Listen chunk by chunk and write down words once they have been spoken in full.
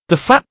The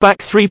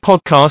Fatback 3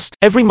 podcast,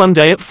 every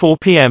Monday at 4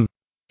 p.m.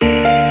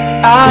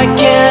 I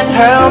can't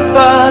help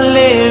but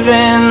live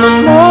in the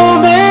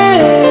moment.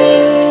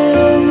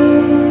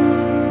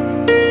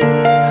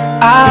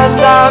 Eyes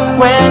lock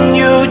when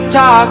you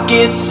talk,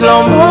 it's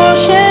slow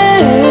motion.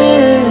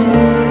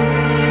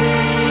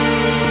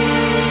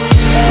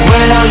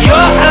 Well,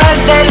 your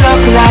eyes, they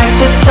look like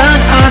the sun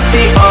on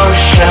the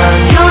ocean.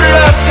 You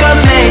look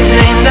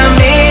amazing to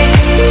me.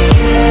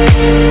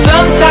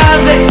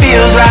 Sometimes it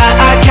feels right,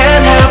 I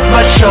can't help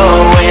but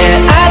show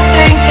it. I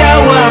think that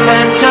we're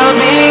meant to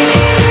be.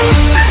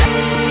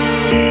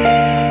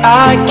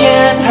 I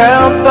can't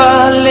help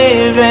but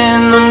live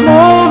in the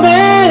moment.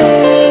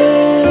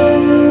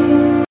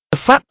 The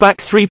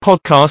Fatback 3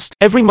 podcast,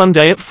 every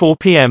Monday at 4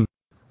 p.m.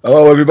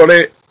 Hello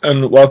everybody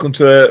and welcome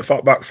to the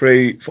Fatback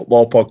 3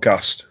 football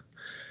podcast.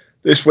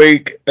 This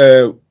week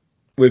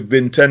we've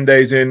been 10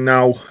 days in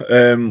now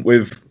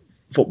with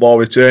football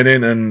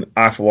returning, and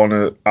I for one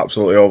are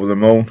absolutely over the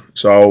moon.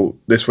 So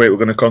this week we're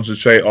going to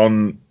concentrate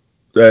on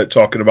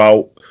talking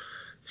about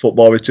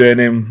football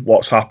returning,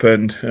 what's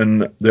happened,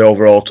 and the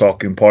overall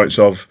talking points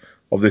of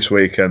this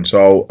weekend.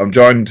 So I'm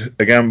joined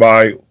again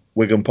by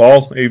Wigan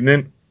Paul.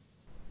 Evening.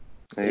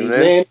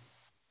 Evening.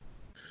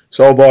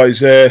 So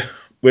boys,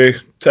 we're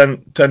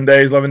 10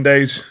 days, 11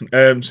 days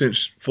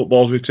since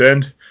football's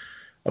returned.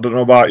 I don't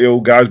know about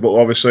you guys, but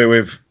obviously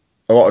we've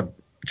a lot of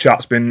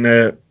chat's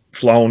been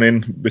flown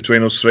in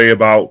between us three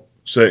about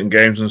certain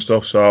games and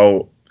stuff,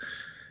 so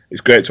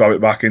it's great to have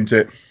it back, isn't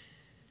it?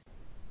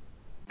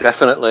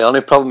 Definitely. Only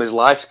problem is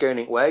life's going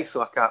its way,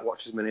 so I can't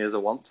watch as many as I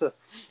want to.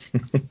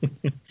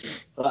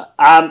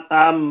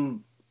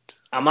 I'm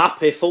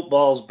happy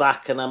football's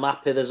back, and I'm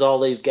happy there's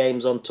all these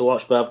games on to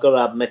watch, but I've got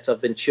to admit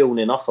I've been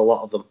tuning off a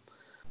lot of them.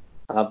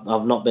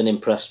 I've not been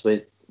impressed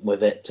with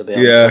it, to be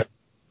honest. Yeah,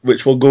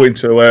 which we'll go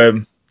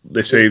into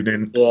this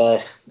evening.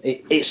 Yeah,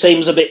 it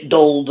seems a bit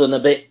dulled and a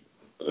bit...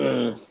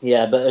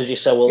 yeah, but as you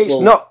say,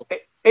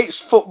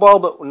 it's football,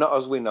 but not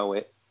as we know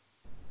it.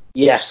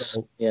 Yes,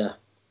 yeah.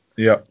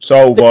 Yeah,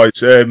 so boys,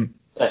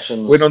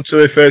 Sessions. went on to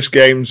the first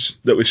games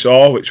that we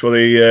saw, which were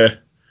the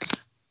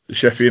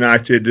Sheffield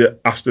United,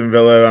 Aston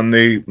Villa and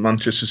the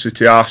Manchester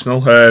City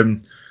Arsenal.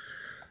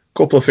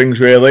 Couple of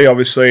things really,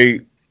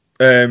 obviously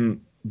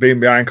being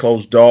behind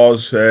closed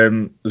doors,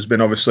 there's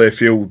been obviously a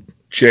few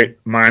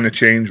minor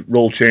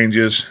rule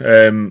changes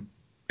in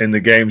the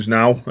games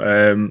now.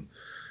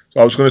 So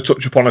I was going to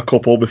touch upon a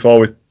couple before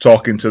we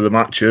talk into the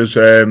matches.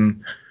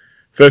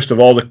 First of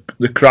all,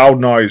 the crowd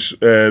noise.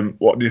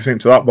 What do you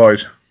think to that,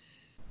 boys?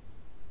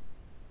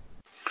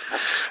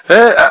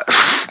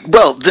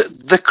 Well,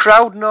 the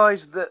crowd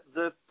noise that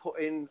they're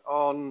putting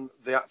on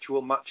the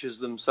actual matches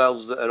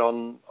themselves that are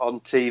on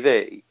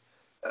TV,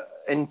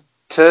 in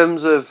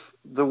terms of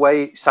the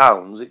way it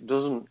sounds, it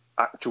doesn't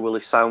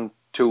actually sound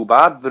too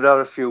bad. There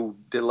are a few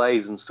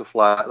delays and stuff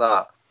like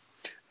that.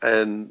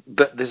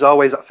 But there's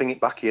always that thing in the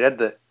back of your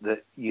head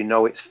that you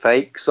know it's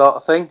fake sort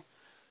of thing.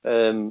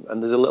 And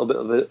there's a little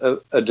bit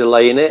of a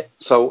delay in it.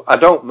 So I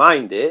don't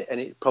mind it, and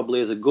it probably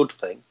is a good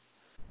thing.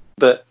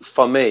 But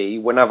for me,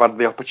 when I've had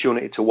the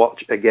opportunity to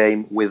watch a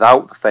game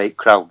without the fake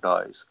crowd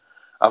noise,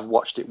 I've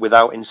watched it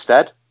without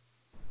instead.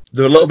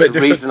 They're a little bit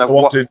different to the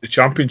ones in the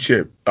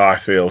Championship, I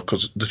feel,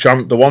 because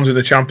the ones in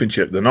the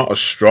Championship, they're not as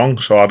strong,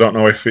 so I don't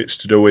know if it's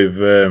to do with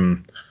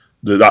the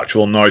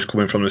actual noise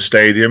coming from the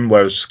stadium,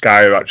 whereas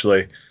Sky are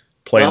actually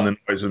playing the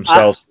noise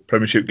themselves,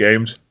 Premiership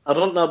games. I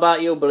don't know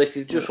about you, but if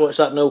you've just watched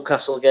that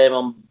Newcastle game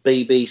on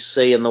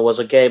BBC, and there was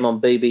a game on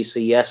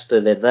BBC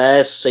yesterday,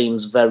 theirs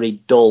seems very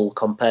dull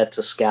compared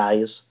to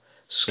Sky's.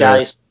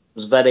 Sky's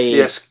was very...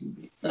 Yes,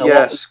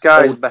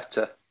 Sky's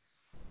better.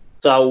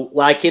 So,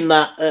 like in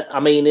that,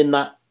 in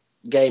that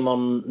game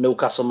on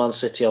Newcastle Man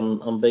City on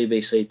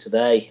BBC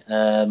today,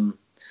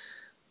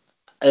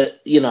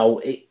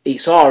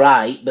 it's all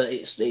right, but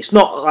it's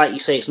not, like you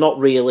say, it's not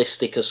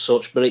realistic as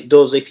such. But it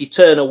does, if you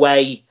turn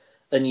away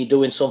and you're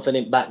doing something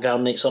in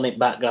background and it's on in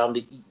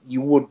background, you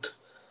would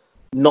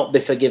not be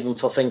forgiven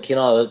for thinking,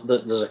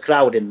 there's a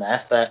crowd in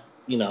there.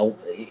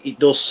 It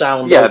does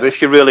sound... Yeah, but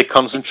if you're really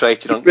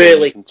concentrated on it,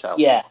 you can tell.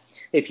 Yeah,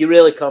 if you're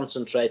really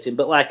concentrating.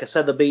 But like I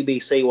said, the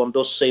BBC one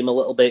does seem a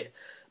little bit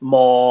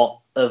more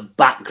of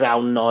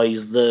background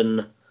noise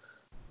than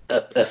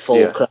a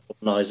full crowd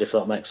noise, if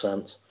that makes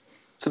sense.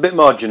 It's a bit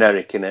more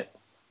generic, innit?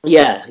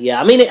 Yeah.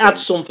 I mean, it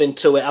adds something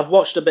to it. I've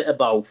watched a bit of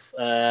both.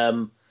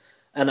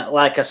 And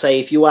like I say,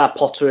 if you are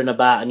pottering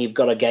about and you've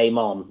got a game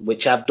on,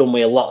 which I've done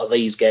with a lot of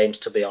these games,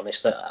 to be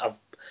honest,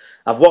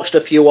 I've watched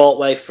a few all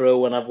the way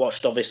through, and I've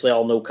watched obviously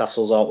all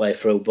Newcastle's all the way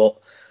through.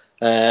 But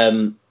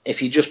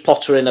if you're just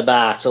pottering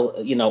about,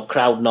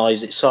 crowd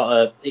noise,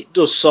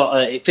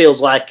 it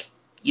feels like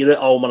you're at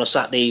home on a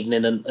Saturday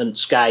evening and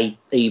Sky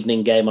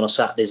evening game on a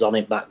Saturday's on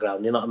in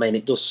background. You know what I mean?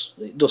 It does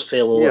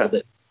feel a little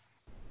bit.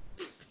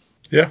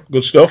 Yeah,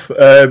 good stuff.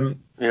 The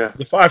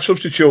 5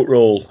 substitute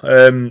rule.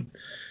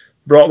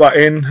 Brought that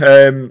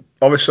in.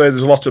 Obviously,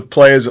 there's a lot of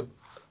players are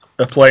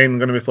going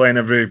to be playing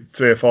every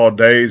 3 or 4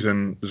 days,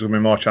 and there's going to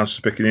be more chances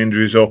of picking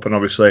injuries up. And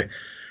obviously,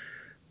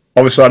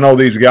 I know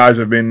these guys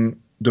have been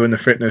doing the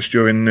fitness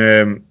during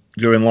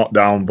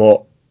lockdown,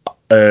 but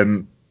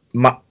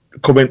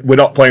we're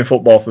not playing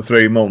football for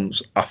 3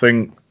 months. I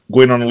think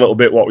going on a little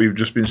bit what we've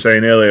just been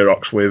saying earlier,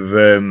 Ox, with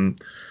the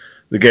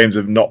games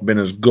have not been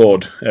as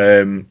good.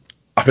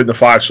 I think the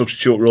 5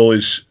 substitute rule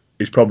is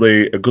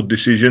probably a good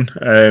decision,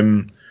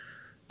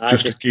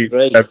 just to keep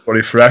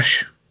everybody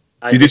fresh.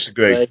 You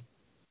disagree?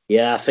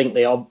 Yeah, I think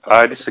they are.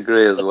 I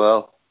disagree as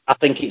well. I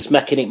think it's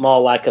making it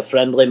more like a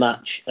friendly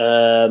match.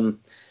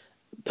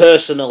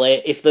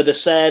 Personally, if they'd have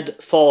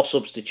said 4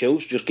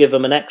 substitutes, just give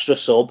them an extra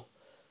sub,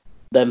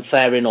 then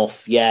fair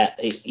enough. Yeah,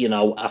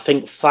 I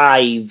think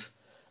 5,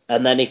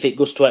 and then if it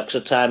goes to extra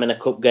time in a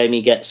cup game,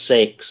 you get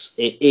 6.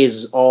 It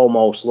is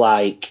almost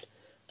like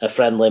a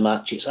friendly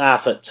match. It's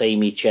half a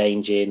team you're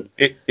changing.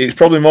 It's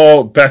probably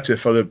more better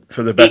for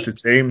the better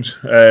teams.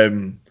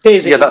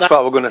 That's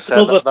what we're going to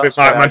say. That's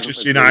like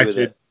Manchester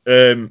United.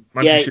 Manchester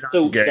United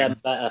suits them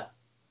better.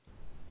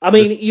 I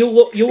mean, you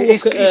look at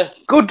it's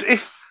good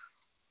if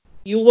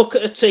you look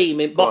at a team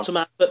in bottom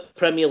half of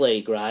Premier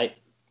League, right?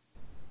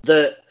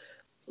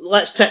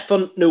 Let's take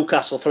for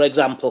Newcastle, for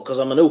example, because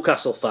I'm a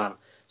Newcastle fan.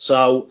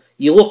 So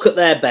you look at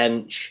their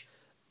bench,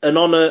 and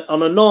on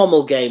a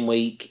normal game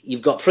week,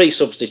 you've got 3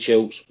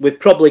 substitutes. We've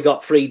probably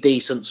got 3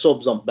 decent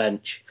subs on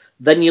bench.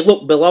 Then you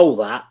look below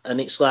that, and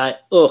it's like,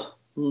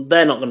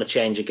 they're not going to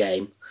change a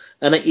game.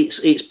 And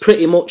it's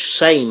pretty much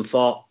same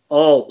for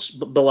all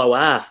below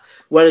half.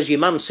 Whereas your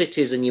Man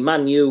Cities and your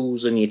Man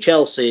U's and your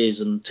Chelsea's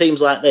and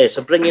teams like this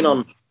are bringing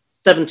on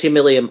 £70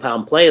 million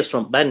players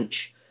from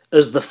bench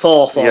as the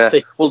 4th or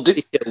 5th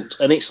substitute.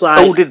 And it's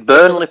like... Who did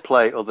Burnley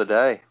play other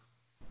day?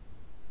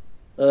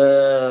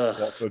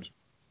 Watford.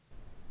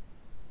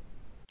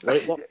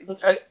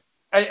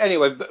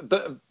 Anyway,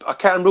 but I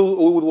can't remember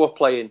who they were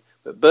playing,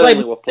 but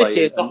Burnley were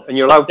playing, and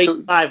you're allowed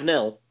to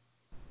 5-0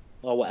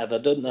 or whatever,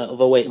 didn't it?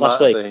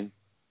 Last week.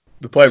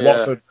 They played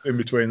Watford in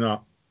between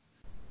that.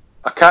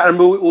 I can't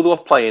remember who they were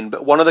playing,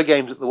 but one of the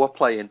games that they were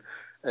playing,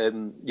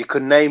 you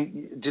could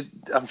name.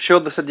 I'm sure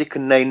they said you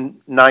can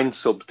name 9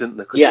 subs, didn't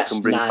they? Because you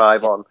can bring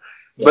 5 on.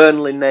 Yeah.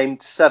 Burnley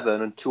named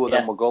 7, and 2 of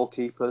them were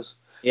goalkeepers.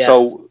 Yeah.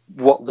 So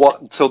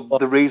So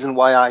the reason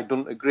why I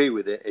don't agree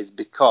with it is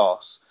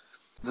because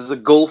there's a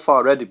gulf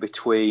already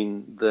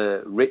between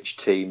the rich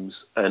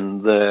teams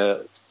and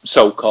the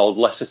so-called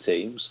lesser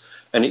teams,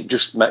 and it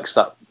just makes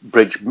that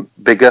bridge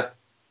bigger.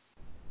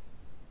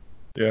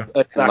 Yeah,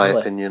 exactly. In my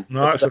opinion.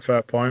 No, that's a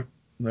fair point.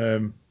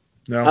 And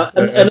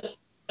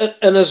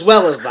as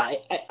well as that,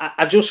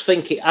 I just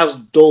think it has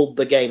dulled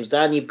the games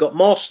down. You've got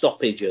more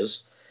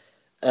stoppages,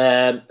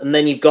 and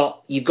then you've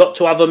got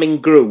to have them in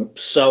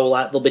groups. So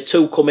like there'll be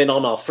 2 coming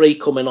on or 3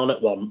 coming on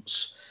at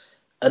once,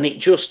 and it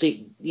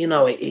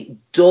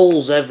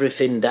dulls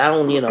everything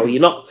down. You're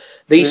not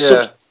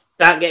subs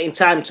aren't getting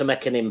time to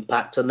make an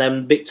impact, and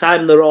then by the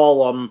time they're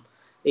all on.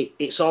 It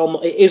is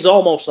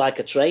almost like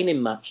a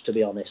training match, to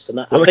be honest. And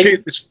I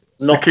think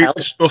they keep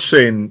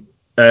discussing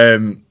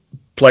doing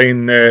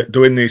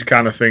these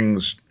kind of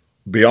things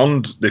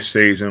beyond this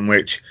season,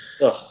 which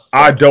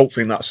I don't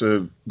think that's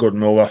a good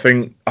move. I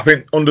think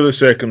under the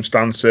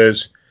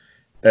circumstances,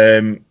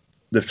 they've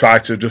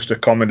tried to just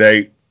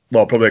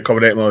probably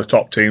accommodate one of the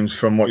top teams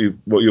from what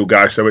you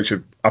guys said, which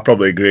I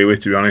probably agree with,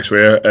 to be honest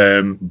with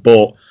you.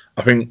 But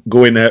I think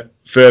going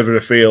further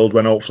afield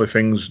when hopefully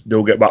things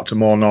do get back to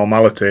more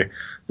normality,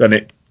 then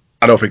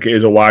I don't think it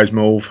is a wise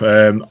move.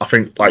 I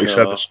think, like you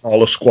said, the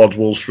smaller squads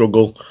will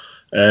struggle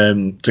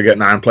to get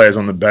 9 players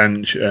on the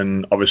bench,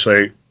 and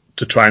obviously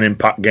to try and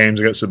impact games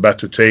against the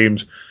better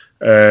teams.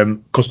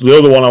 Because the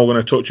other one I'm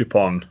going to touch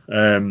upon,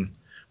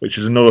 which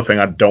is another thing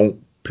I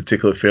don't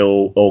particularly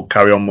feel will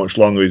carry on much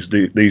longer, is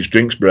these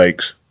drinks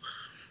breaks.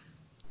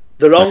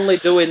 They're only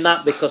doing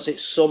that because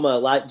it's summer.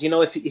 Like, do you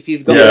know if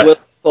you've got a World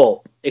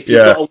Cup, if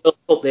you've got a World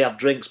Cup, they have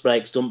drinks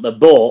breaks, don't they?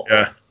 But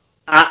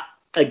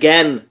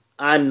again,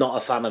 I'm not a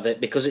fan of it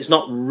because it's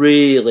not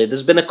really.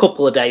 There's been a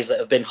couple of days that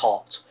have been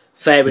hot.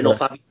 Fair enough,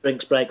 having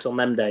drinks breaks on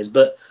them days.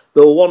 But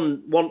there were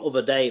one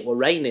other day it were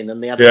raining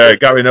and they had. Yeah,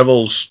 Gary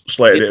Neville's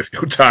slated it a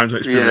few times.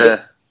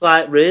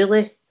 Like,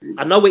 really?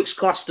 I know it's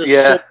classed as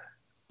summer,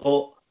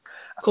 but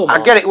come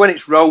on. I get it when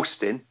it's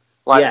roasting,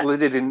 like they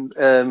did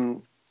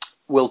in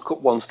World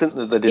Cup once, didn't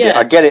they? They did it.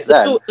 I get it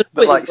then.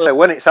 But like you say,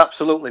 when it's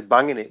absolutely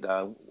banging it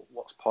down,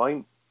 what's the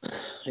point?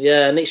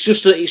 Yeah, and it's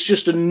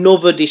just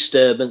another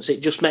disturbance.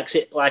 It just makes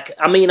it like.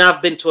 I mean,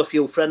 I've been to a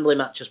few friendly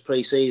matches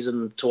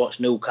pre-season to watch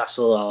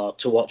Newcastle or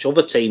to watch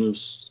other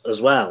teams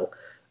as well,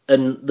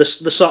 and they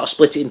sort of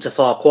split it into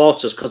 4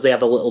 quarters because they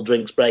have a little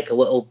drinks break, a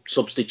little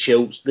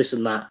substitutes, this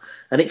and that,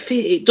 and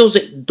it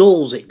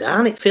dulls it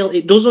down.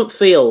 It doesn't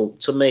feel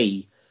to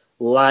me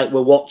like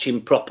we're watching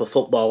proper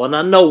football, and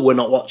I know we're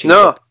not watching.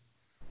 No,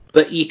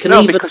 but you can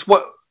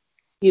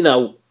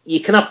you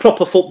can have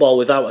proper football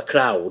without a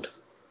crowd.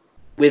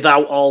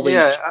 Without all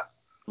these,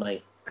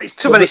 it's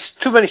too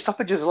many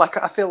stoppages. Like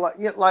I feel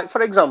like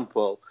for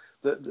example,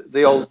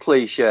 the old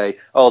cliche,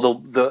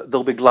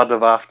 they'll be glad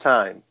of half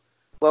time.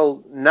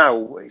 Well,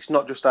 now it's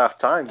not just half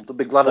time; they'll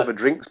be glad of a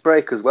drinks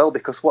break as well.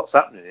 Because what's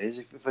happening is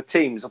if a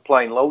teams are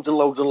applying loads and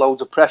loads and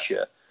loads of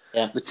pressure,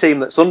 Yeah. The team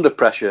that's under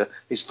pressure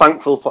is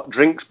thankful for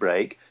drinks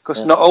break,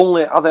 because not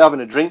only are they having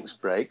a drinks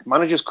break,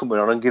 managers coming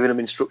on and giving them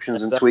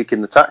instructions and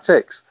tweaking the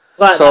tactics.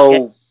 Like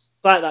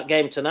that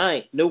game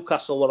tonight,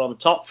 Newcastle were on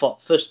top for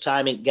first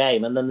time in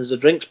game, and then there's a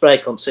drinks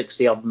break on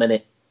 60 odd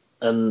minute,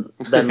 and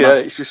then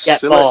it's just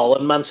get silly. ball,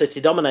 and Man City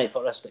dominate for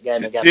the rest of the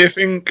game again. Do you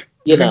think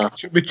it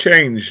should be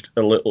changed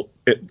a little?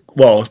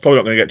 Well, it's probably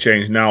not going to get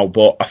changed now,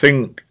 but I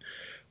think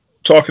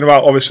talking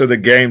about obviously the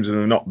games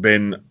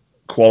and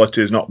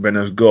quality has not been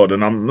as good,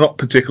 and I'm not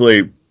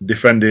particularly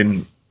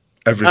defending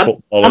every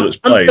footballer that's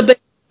played.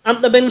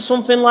 Haven't there been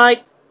something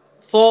like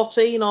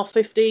 14 or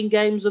 15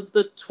 games of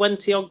the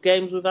 20 odd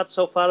games we've had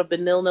so far have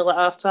been 0-0 at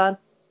half time?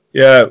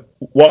 Yeah,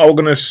 what I'm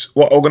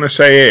gonna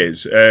say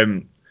is,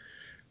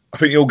 I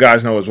think you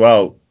guys know as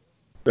well.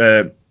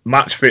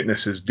 Match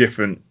fitness is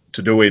different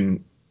to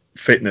doing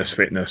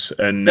fitness,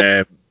 and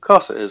Of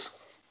course it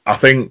is. I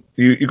think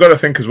you got to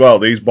think as well.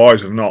 These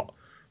boys have not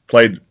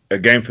played a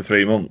game for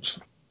 3 months.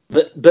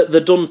 But they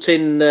don't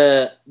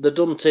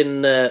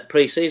in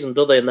pre-season,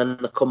 do they? And then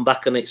they come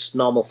back and it's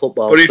normal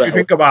football. But if you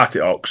think about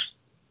it, Ox,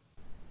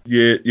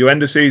 you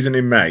end the season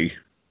in May,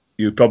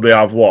 you probably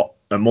have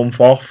a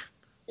month off.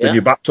 Yeah. Then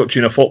you're back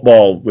touching a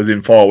football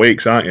within 4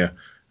 weeks, aren't you?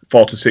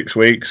 4 to 6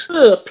 weeks.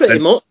 Pretty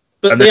much.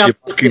 But and then you're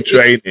back in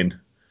training.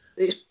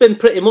 It's been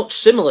pretty much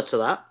similar to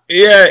that.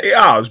 Yeah, it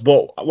has.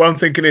 But what I'm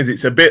thinking is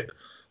it's a bit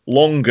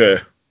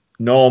longer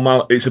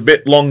normal. It's a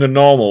bit longer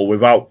normal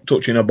without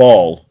touching a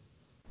ball,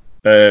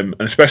 and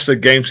especially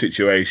game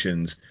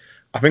situations.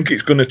 I think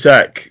it's going to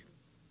take.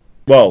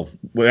 Well,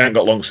 we ain't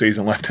got long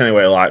season left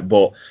anyway.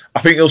 But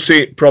I think you'll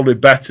see it probably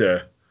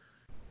better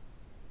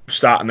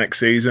start next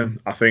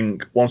season. I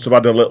think once they've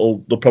had a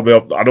little, they'll probably.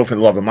 I don't think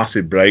they'll have a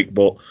massive break,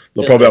 but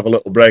they'll probably have a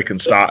little break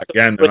and start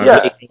again.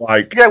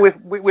 And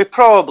we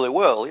probably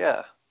will.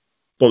 Yeah.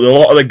 But a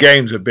lot of the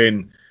games have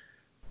been.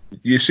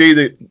 You see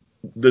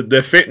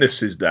the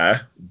fitness is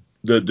there,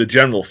 the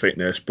general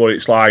fitness, but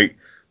it's like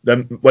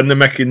them when they're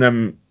making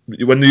them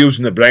when they're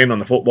using the brain on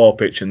the football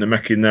pitch and they're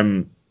making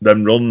them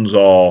runs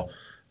or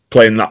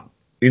playing that.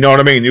 You know what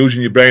I mean?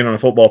 Using your brain on a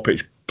football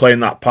pitch,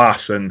 playing that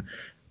pass and.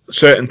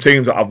 Certain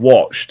teams that I've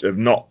watched they've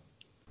not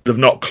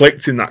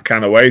clicked in that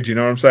kind of way. Do you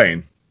know what I'm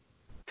saying?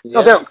 Yeah.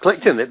 No, they haven't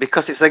clicked in it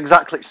because it's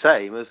exactly the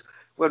same as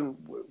when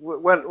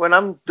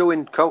I'm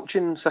doing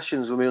coaching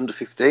sessions with my under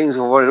 15s. We've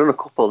already done a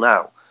couple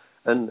now,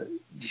 and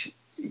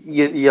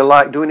you're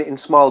like doing it in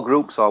small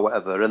groups or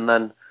whatever, and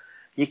then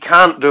you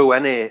can't do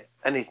any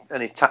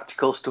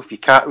tactical stuff. You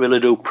can't really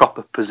do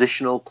proper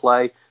positional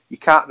play. You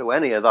can't do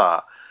any of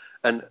that.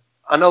 And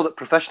I know that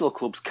professional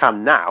clubs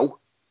can now,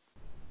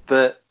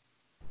 but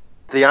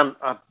they haven't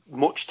had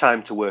much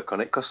time to work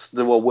on it because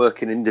they were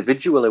working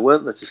individually,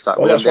 weren't they, to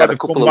start with? They had a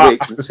couple of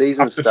weeks and the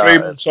season started. After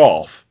 3 months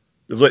off,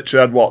 they've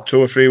literally had,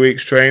 2 or 3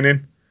 weeks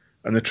training?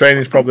 And the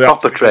training's probably...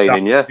 Proper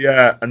training, yeah.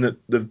 Yeah, and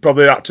they've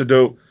probably had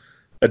to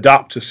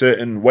adapt to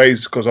certain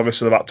ways because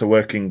obviously they've had to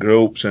work in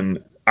groups.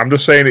 And I'm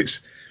just saying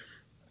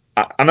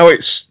I know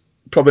it's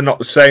probably not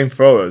the same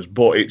for us,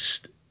 but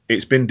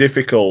it's been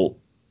difficult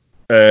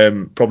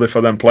probably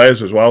for them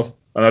players as well.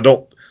 And I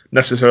don't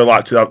necessarily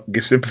like to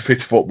give sympathy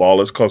to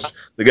footballers because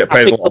they get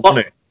paid a lot of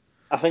money.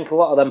 I think a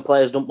lot of them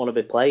players don't want to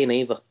be playing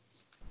either.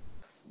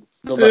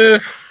 Yeah.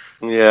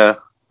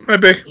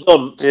 Maybe. They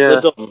don't.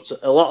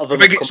 A lot of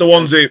them. I think it's the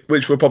ones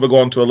which we'll probably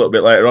go on to a little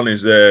bit later on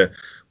is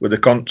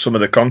with some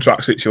of the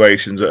contract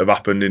situations that have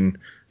happened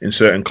in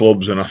certain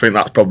clubs, and I think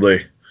that's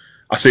probably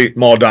I see it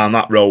more down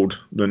that road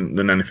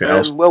than anything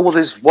else. Well,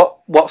 there's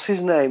what's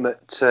his name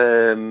at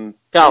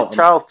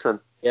Charlton?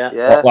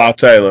 Yeah. Lyle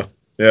Taylor.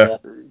 Yeah.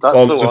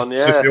 That's the one, yeah.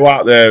 There's a few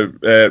out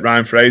there,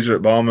 Ryan Fraser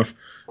at Bournemouth.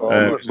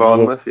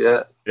 Bournemouth,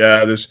 yeah.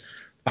 Yeah,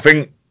 I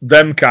think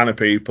them kind of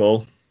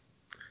people,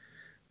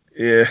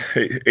 yeah,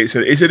 it's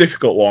a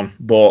difficult one,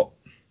 but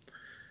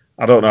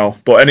I don't know.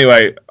 But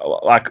anyway,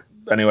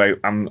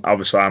 I'm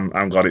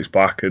glad it's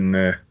back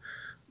and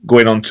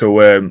going on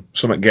to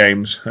Summit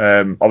Games.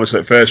 Obviously,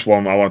 the first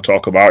one I want to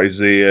talk about is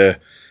the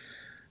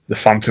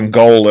phantom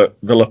goal at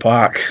Villa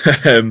Park.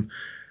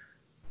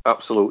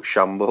 Absolute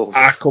shambles.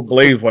 I couldn't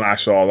believe when I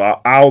saw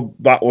that. How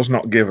that was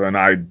not given,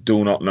 I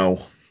do not know.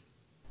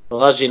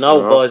 Well, as you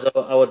know, boys,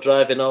 I was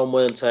driving home,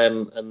 weren't I?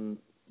 And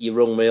you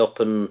rung me up,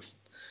 and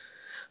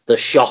the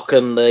shock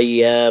and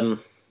the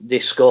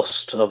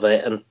disgust of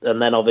it,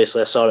 and then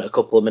obviously I saw it a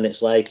couple of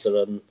minutes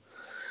later,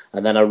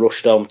 and then I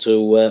rushed home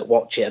to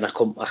watch it, and I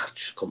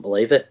just couldn't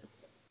believe it.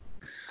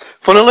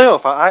 Funnily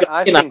enough,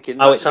 I think in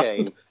that game,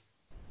 happened.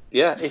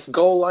 Yeah, if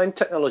goal line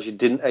technology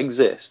didn't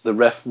exist, the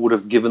ref would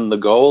have given the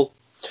goal.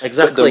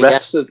 Exactly.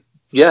 But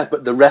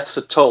the refs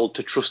are told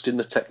to trust in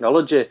the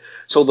technology,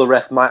 so the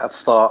ref might have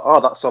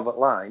thought, that's over the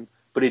line,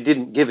 but he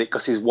didn't give it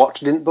because his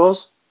watch didn't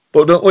buzz.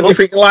 But wouldn't you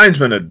think the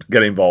linesman would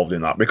get involved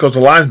in that? Because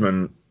the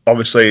linesman,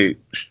 obviously,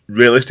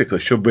 realistically,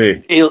 should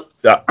be... He'll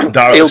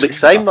be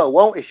saying though,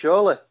 won't he,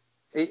 surely?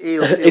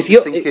 He'll be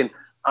thinking,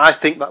 I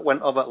think that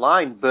went over the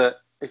line, but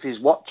if his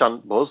watch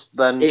hadn't buzzed,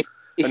 then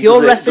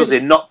does he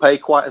not pay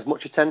quite as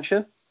much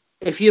attention?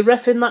 If you're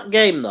reffing that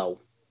game, though,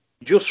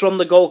 just from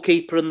the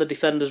goalkeeper and the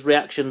defender's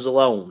reactions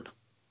alone,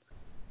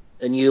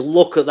 and you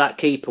look at that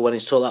keeper when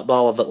he's took that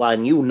ball off that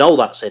line, you know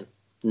that's in.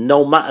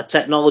 No matter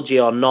technology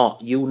or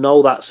not, you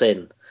know that's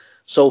in.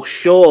 So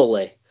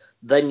surely,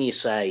 then you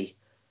say,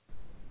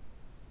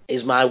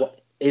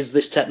 is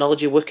this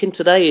technology working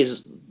today?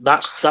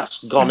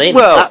 That's gone in.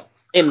 Well,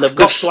 That's in.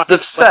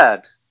 they've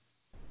said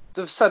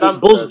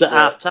it buzzed at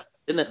half time,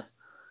 didn't it?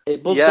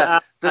 It buzzed at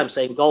half time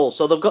saying goal.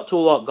 So they've got to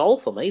award goal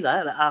for me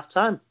there at half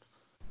time.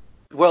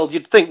 Well,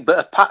 you'd think,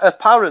 but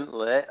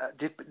apparently,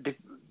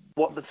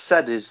 what they've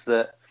said is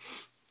that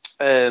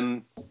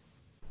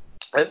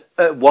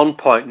at one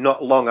point,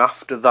 not long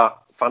after that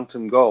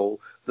phantom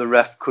goal, the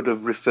ref could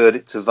have referred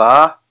it to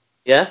VAR.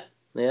 Yeah.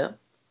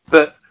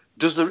 But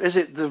is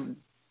it the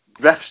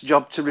ref's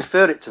job to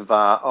refer it to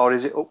VAR, or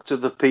is it up to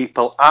the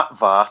people at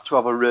VAR to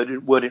have a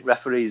word in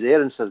referee's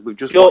ear and says, we've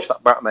just watched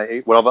that back,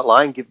 mate, we're over the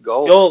line, give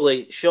goal?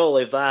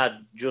 Surely VAR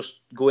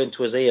just go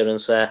into his ear and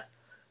say,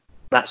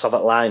 that's over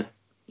the line.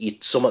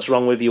 Something's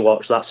wrong with your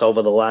watch, that's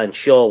over the line,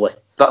 surely.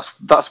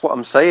 That's what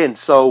I'm saying.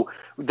 So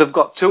they've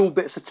got two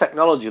bits of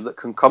technology that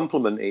can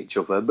complement each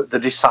other, but they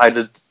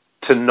decided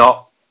to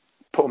not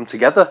put them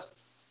together.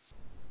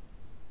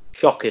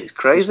 Shocking. It's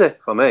crazy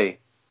for me.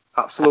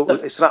 Absolutely,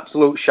 it's an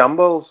absolute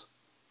shambles.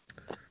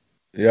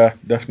 Yeah,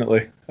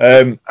 definitely.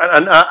 And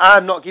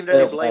I'm not giving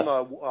any blame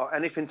or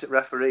anything to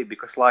referee,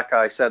 because, like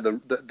I said,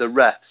 the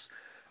refs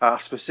are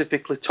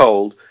specifically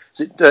told.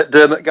 Is it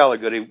Dermot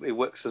Gallagher? He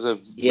works as a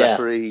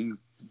referee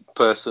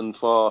person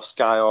for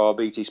Sky or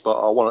BT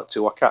Sport or one or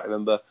two, I can't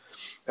remember.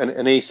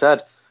 And he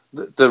said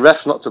the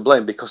ref's not to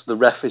blame because the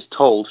ref is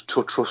told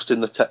to trust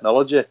in the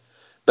technology.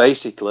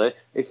 Basically,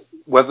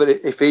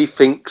 if he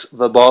thinks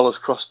the ball has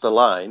crossed the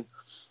line,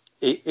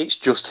 it's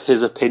just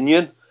his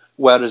opinion,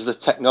 whereas the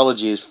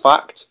technology is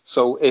fact.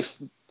 So if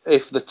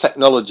the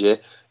technology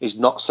is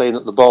not saying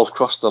that the ball's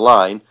crossed the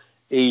line,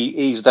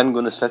 he's then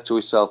going to say to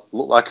himself,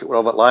 look like it were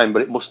over that line,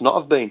 but it must not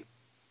have been.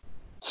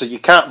 So you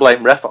can't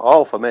blame ref at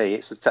all for me.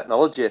 It's the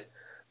technology.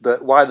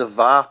 But why the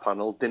VAR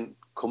panel didn't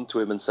come to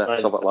him and say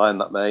it's over that line,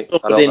 that mate,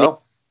 I don't know.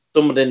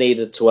 Somebody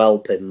needed to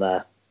help him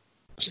there.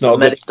 It's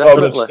not a good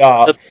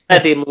start. They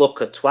made him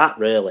look a twat,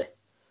 really.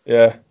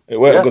 Yeah, it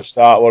weren't a good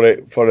start, was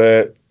it,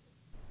 for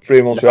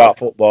 3 months without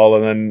football,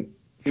 and then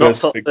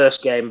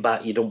first game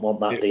back, you don't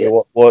want that, do you?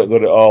 It weren't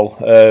good at all.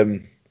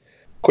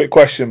 Quick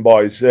question,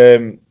 boys.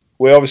 We've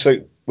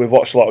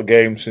watched a lot of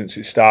games since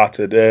it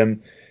started.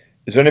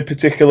 Is there any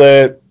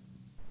particular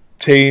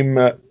team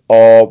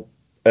or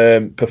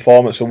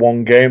performance of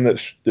one game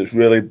that's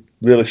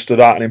really stood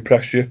out and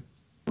impressed you?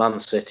 Man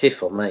City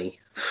for me.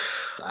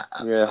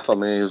 Yeah, for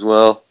me as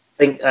well.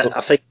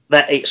 I think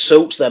that it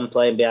suits them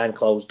playing behind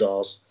closed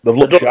doors. They've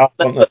looked sharp,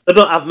 haven't they? They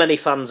don't have many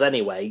fans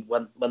anyway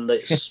when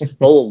it's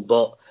full,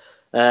 but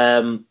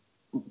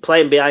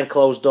playing behind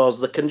closed doors,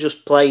 they can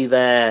just play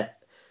their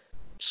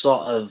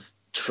sort of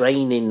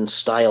training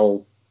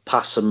style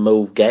pass and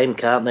move game,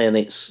 can't they? And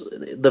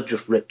they've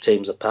just ripped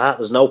teams apart.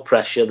 There's no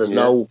pressure. There's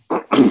no.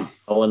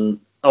 And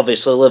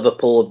obviously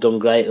Liverpool have done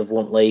great. They've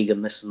won league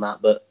and this and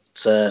that, but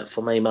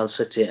for me, Man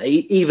City,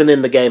 even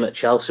in the game at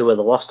Chelsea where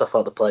they lost, I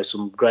thought they played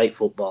some great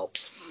football.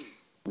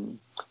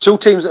 Two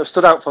teams that have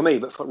stood out for me,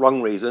 but for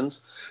wrong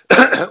reasons,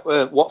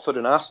 Watford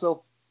and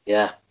Arsenal.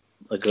 Yeah,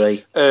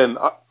 agree.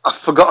 I've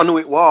forgotten who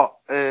it was.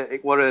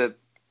 It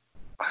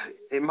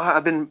might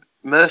have been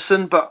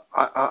Merson, but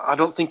I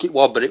don't think it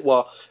was. But it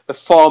was a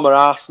former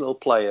Arsenal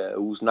player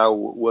who's now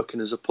working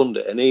as a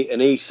pundit, and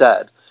he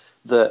said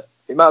that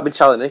it might have been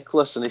Charlie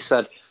Nicholas, and he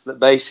said that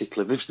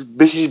basically this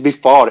is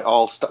before it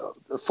all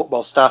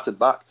football started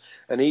back,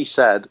 and he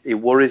said he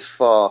worries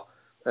for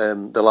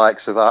the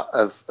likes of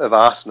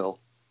Arsenal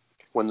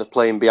when they're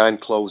playing behind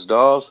closed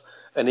doors,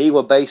 and he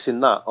were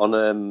basing that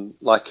on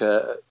like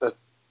a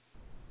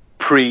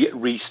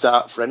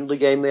pre-restart friendly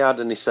game they had,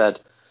 and he said,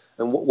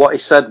 and what he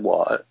said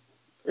was,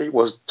 it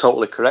was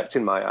totally correct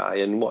in my eye,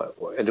 and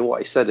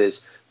what he said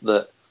is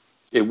that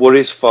it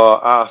worries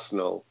for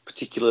Arsenal,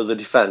 particularly the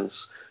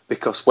defence,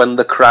 because when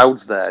the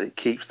crowd's there, it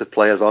keeps the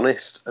players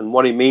honest. And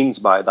what he means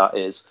by that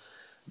is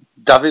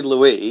David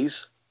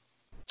Luiz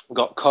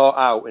got caught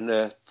out in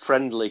a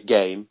friendly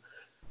game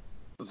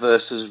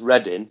versus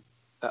Reading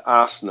at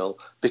Arsenal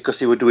because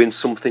he was doing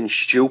something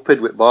stupid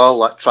with ball,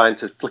 like trying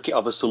to flick it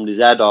over somebody's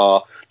head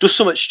or do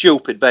something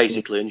stupid,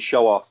 basically, and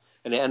show off.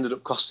 And it ended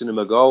up costing him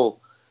a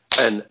goal.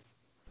 And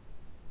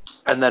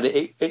then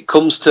it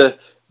comes to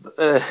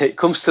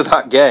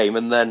that game,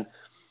 and then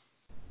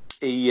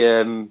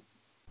he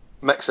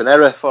makes an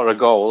error for a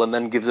goal and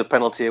then gives a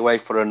penalty away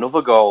for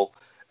another goal.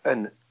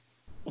 And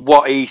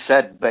what he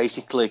said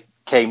basically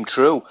came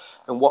true.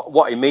 And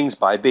what he means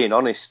by being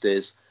honest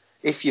is,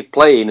 if you're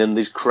playing and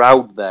there's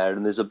crowd there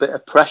and there's a bit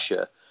of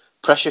pressure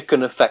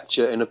can affect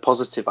you in a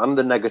positive and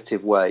a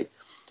negative way.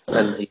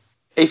 And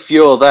if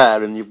you're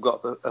there and you've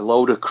got a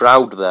load of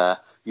crowd there,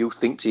 you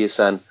think to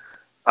yourself,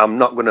 I'm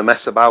not going to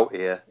mess about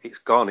here. It's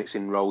gone. It's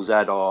in Rose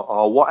Head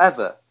or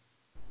whatever.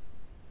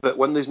 But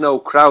when there's no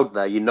crowd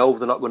there, you know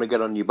they're not going to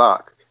get on your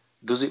back.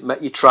 Does it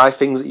make you try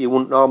things that you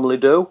wouldn't normally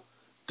do?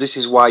 this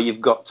is why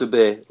you've got to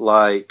be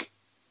like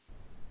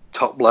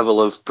top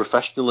level of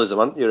professionalism,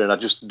 haven't you? And I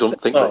just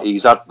don't think that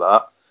he's had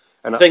that.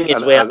 And thing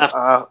is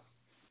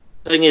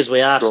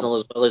with Arsenal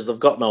as well is they've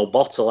got no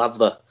bottle, have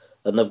they?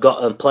 And they've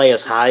got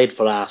players hide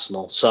for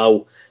Arsenal.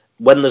 So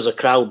when there's a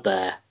crowd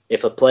there,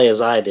 if a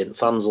player's hiding,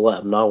 fans will let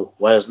them know.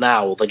 Whereas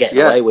now they're getting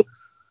away with it.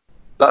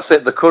 That's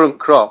it. The current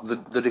crop,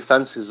 the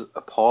defence is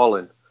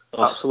appalling.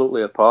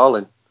 Absolutely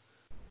appalling.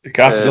 He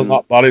can't have done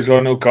that bad. He's got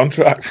a new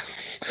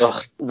contract.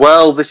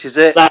 Well, this is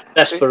it. That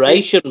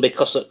desperation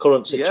because of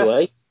current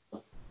situation.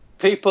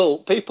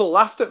 People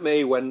laughed at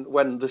me when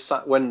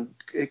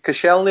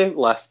Koscielny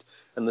left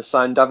and they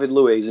signed David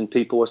Luiz, and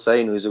people were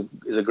saying he's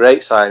a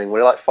great signing.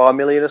 We're like 4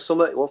 million or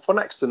something. Well, for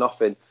next to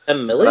nothing.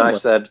 10 million. And I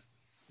said,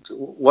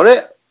 "What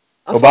it?"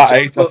 About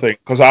 8, I think,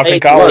 because I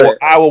think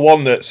our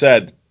one that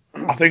said,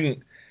 I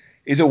think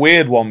he's a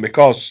weird one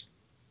because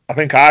I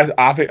think I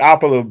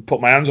probably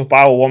put my hands up.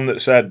 Our one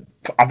that said,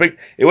 I think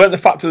it weren't the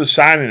fact of the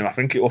signing him. I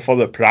think it was for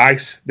the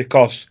price,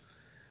 because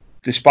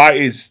despite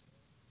his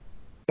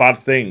bad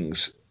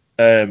things,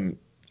 he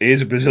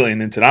is a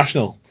Brazilian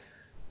international.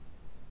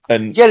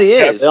 And yeah, he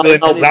is.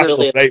 Brazilian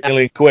international for £8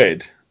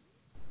 million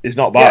is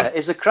not bad. Yeah,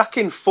 he's a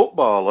cracking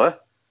footballer,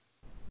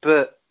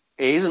 but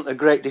he isn't a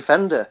great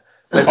defender.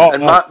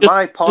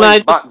 My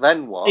point back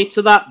then was...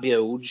 To that,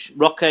 Buge,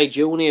 Roque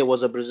Jr.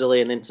 was a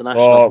Brazilian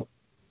international.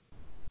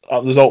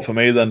 That was all for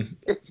me then.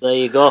 There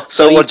you go.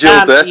 So what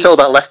Gilberto,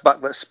 that left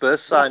back that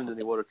Spurs signed, and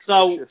he was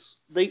atrocious.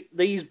 So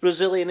these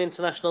Brazilian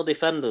international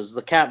defenders,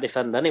 they can't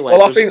defend anyway.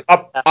 Well, I think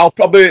I'll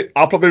probably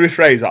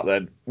rephrase that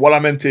then. What I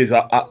meant is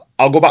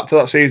I'll go back to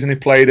that season he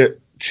played at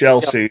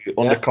Chelsea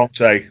under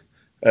Conte.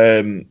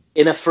 In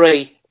a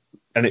free.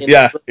 And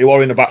he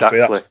were in the back three.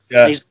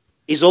 Yeah.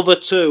 His other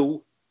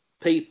two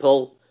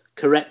people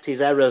correct his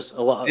errors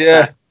a lot of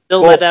time.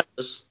 Still made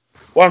errors.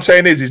 What I'm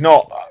saying is he's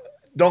not.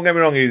 Don't get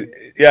me wrong.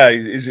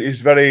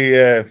 He's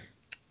very.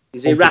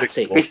 He's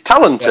erratic. He's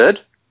talented.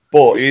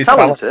 But he's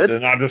talented,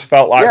 and I just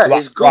felt like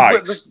he's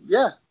good.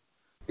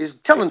 He's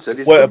talented.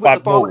 He's good with the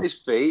ball at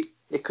his feet.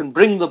 He can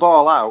bring the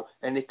ball out,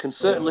 and he can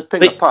certainly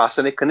ping a pass,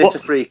 and he can hit a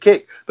free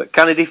kick. But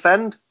can he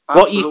defend?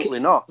 Absolutely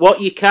not.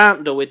 What you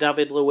can't do with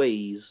David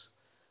Luiz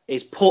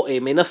is put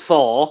him in a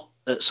 4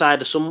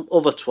 outside of some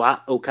other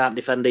twat who can't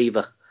defend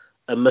either,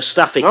 and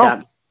Mustafi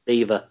can't defend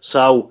either.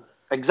 So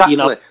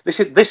exactly,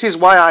 this is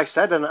why I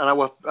said, and I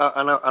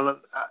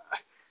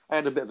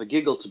had a bit of a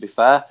giggle, to be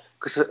fair,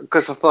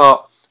 because I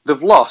thought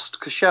they've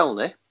lost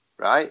Koscielny,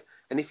 right?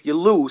 And if you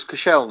lose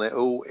Koscielny,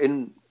 who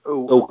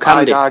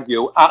I'd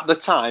argue at the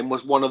time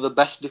was one of the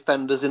best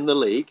defenders in the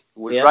league,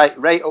 was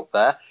right up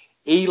there.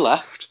 He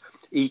left.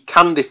 He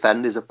can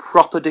defend. He's a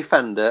proper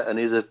defender, and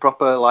he's a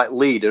proper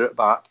leader at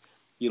back.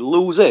 You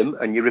lose him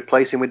and you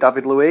replace him with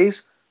David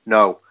Luiz?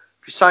 No.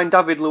 If you sign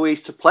David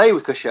Luiz to play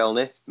with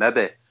Koscielny,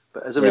 maybe.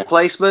 But as a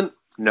replacement,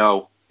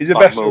 no. He's the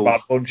best of a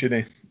bad bunch,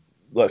 isn't he?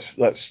 Let's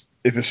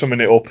if you're summing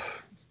it up.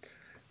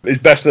 He's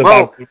best of a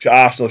bad bunch at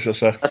Arsenal, should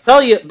I say. I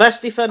tell you,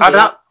 best defender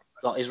I've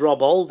got is Rob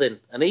Holding,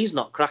 and he's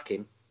not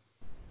cracking.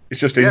 It's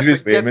just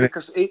injuries for him, isn't it?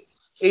 Because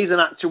he's an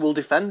actual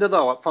defender,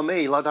 though. For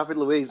me, David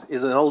Luiz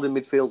is an holding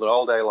midfielder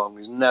all day long.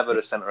 He's never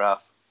a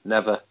centre-half.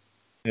 Never.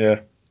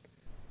 Yeah.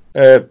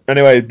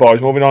 Anyway,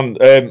 boys, moving on.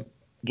 Sorry,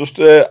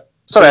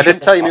 I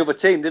didn't tell you my other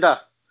team, did I?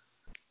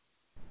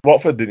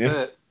 Watford, didn't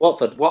you?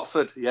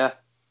 Watford, yeah.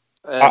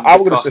 I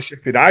was going to say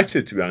Sheffield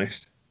United, to be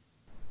honest.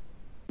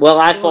 Well,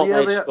 I thought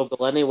they'd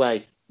struggle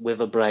anyway with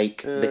a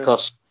break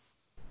because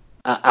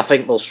I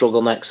think they'll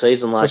struggle next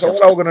season. What I was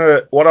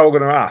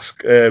going to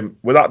ask,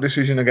 with that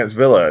decision against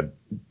Villa, do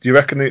you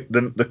reckon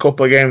the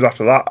couple of games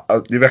after that,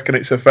 do you reckon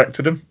it's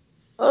affected them?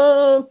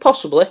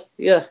 Possibly,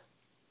 yeah.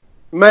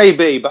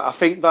 Maybe, but I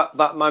think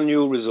that Man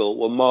U result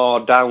were more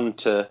down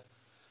to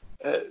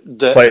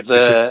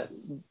the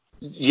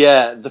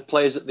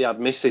players that they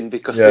had missing,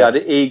 because they had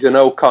Egan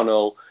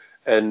O'Connell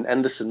and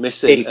Henderson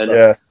missing,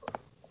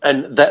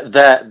 and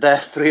they're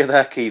 3 of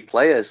their key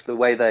players, the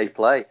way they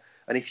play.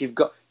 And if you've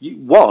got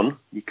 1,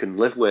 you can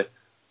live with.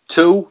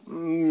 2,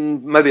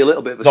 maybe a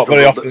little bit of a struggle. Not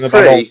very often they've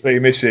had all 3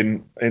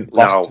 missing in the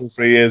last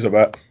 2-3 years, I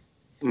bet.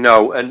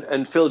 No,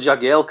 and Phil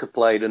Jagielka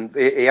played, and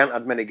he hasn't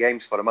had many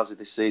games for him, has he,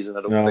 this season,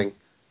 I don't think.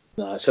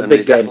 No, it's a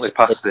big game. Definitely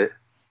passed it.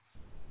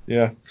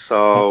 Yeah.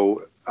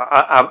 So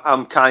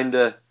I'm kind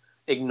of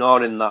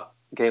ignoring that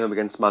game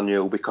against Man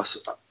U,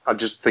 because I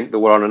just think they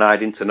were on an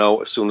hiding to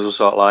know as soon as I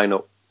saw it line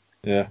up.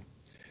 Yeah.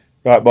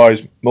 Right,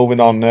 boys, moving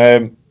on.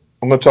 I'm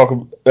going to talk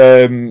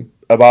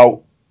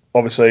about,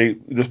 obviously,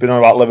 just been on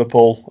about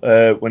Liverpool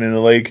winning the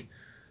league.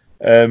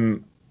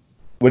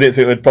 We didn't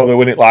think we'd probably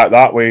win it like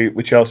that. We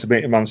Chelsea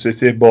beating Man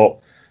City, but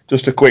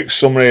just a quick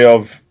summary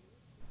of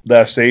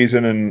their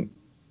season and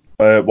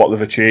what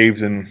they've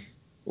achieved, and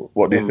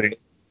what do you think?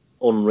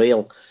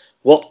 Unreal.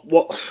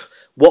 What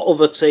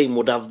other team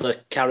would have the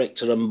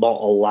character and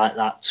bottle like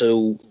that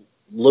to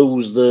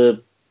lose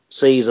the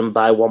season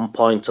by 1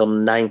 point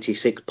on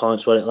 96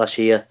 points won it last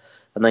year,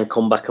 and then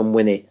come back and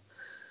win it?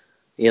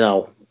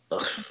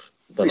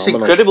 It's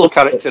incredible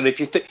character. And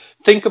if you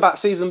think about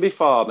season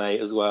before,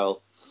 mate, as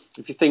well,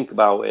 if you think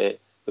about it,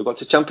 they got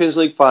to Champions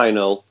League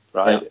final,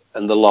 right,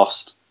 and they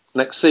lost.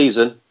 Next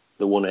season,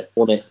 they won it.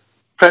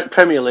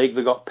 Premier League,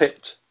 they got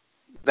pipped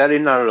very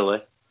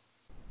narrowly,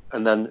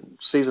 and then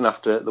season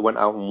after, they went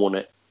out and won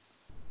it.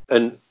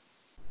 And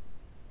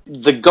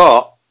they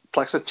got,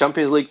 like I said,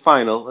 Champions League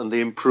final, and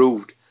they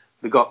improved.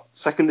 They got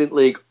second in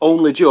league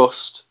only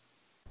just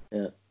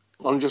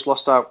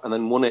lost out, and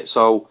then won it.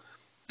 So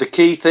the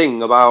key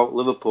thing about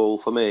Liverpool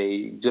for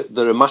me,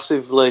 they're a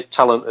massively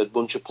talented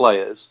bunch of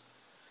players.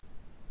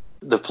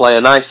 They play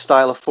a nice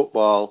style of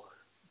football,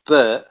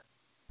 but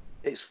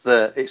it's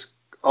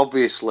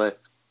obviously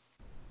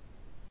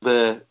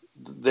the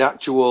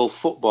actual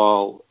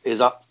football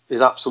is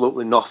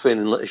absolutely nothing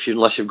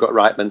unless you've got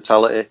right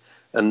mentality,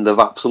 and they've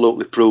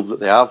absolutely proved that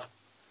they have,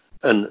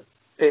 and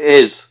it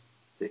is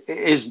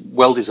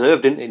well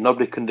deserved, isn't it?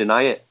 Nobody can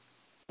deny it.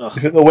 You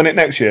think they'll win it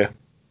next year?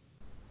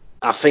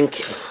 I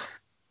think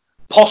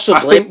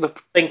possibly. I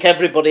think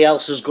everybody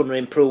else is going to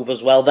improve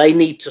as well. They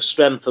need to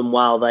strengthen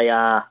while they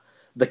are.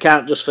 They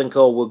can't just think,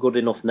 oh, we're good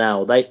enough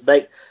now.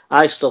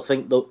 I still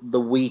think the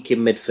weak in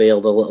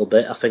midfield a little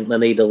bit. I think they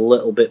need a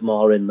little bit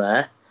more in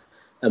there,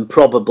 and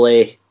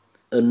probably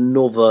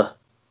another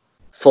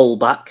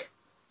fullback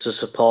to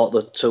support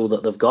the two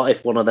that they've got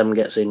if one of them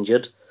gets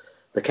injured.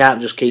 They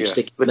can't just keep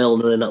sticking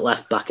Milner in at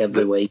left back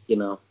every week, you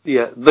know.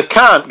 Yeah, they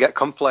can't get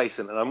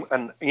complacent.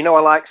 And you know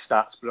I like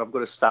stats, but I've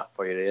got a stat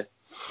for you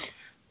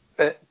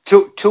here.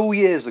 2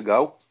 years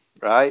ago,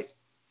 right,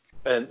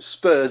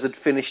 Spurs had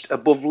finished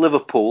above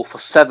Liverpool for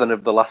 7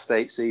 of the last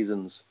 8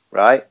 seasons,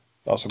 right?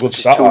 That's a good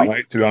stat,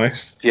 mate, to be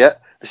honest. Yeah,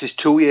 this is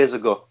 2 years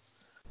ago.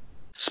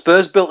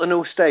 Spurs built a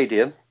new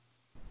stadium.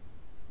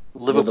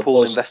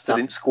 Liverpool invested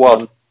in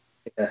squad.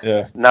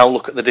 Yeah. Now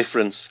look at the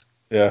difference.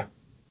 Yeah.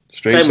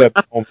 Same with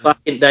back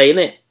in day,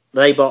 innit?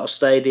 They bought a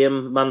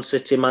stadium, Man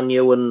City, Man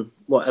U, and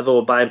whatever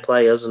were buying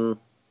players, and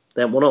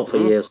they haven't won up for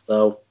years.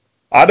 So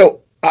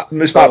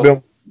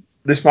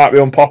this might be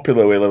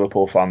unpopular with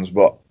Liverpool fans,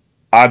 but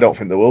I don't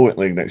think they will win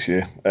league next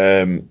year.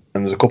 And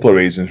there's a couple of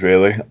reasons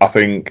really.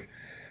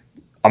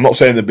 I'm not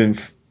saying they have been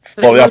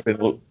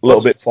a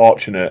little bit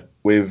fortunate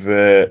with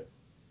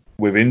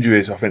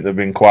injuries. I think they've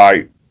been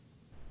quite.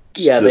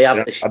 Yeah, they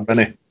have had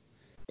many.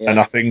 Yeah. And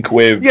I think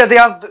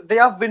they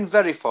have been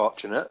very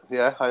fortunate.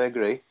 Yeah, I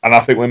agree. And I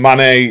think with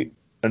Mane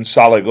and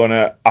Salah going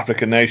to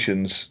African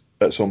nations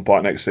at some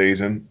point next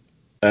season,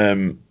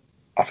 I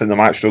think they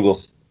might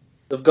struggle.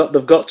 They've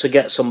got to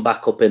get some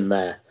backup in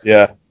there.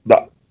 Yeah,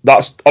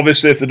 that's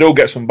obviously if they do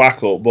get some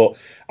backup. But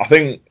I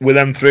think with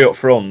them 3 up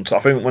front, I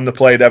think when they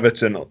played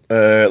Everton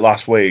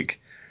last week,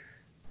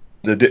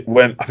 I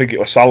think it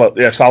was Salah.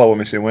 Yeah, Salah were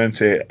missing, weren't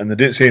he? And they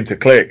didn't seem to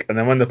click. And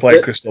then when they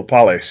played Crystal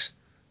Palace,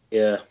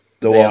 they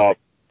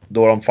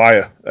were on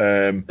fire.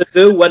 They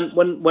do when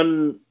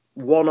 1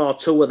 or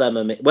 2 of them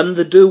are when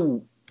they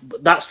do.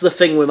 That's the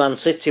thing with Man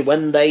City,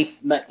 when they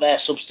make their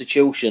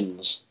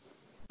substitutions,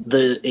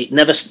 it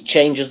never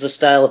changes the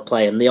style of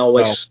play, and they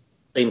always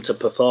seem to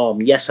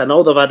perform. Yes, I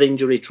know they've had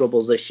injury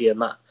troubles this year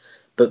and that,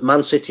 but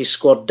Man City's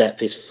squad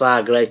depth is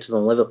far greater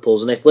than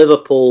Liverpool's, and if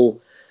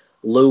Liverpool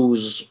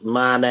lose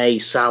Mane,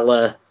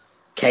 Salah,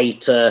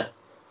 Keita,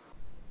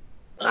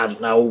 I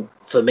don't know,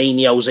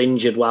 Firmino's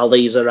injured while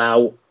these are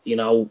out, you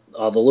know,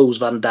 or they lose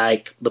Van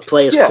Dijk, the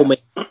players coming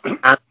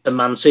at the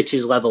Man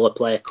City's level of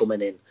player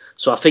coming in.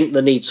 So I think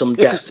they need some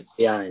depth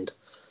behind.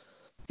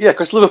 Yeah,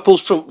 because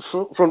Liverpool's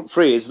front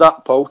three is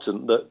that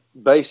potent that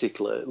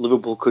basically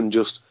Liverpool can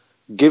just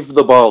give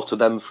the ball to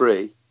them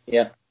three,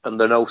 and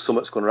they know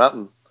something's going to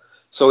happen.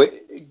 So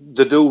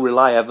they do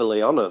rely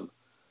heavily on them.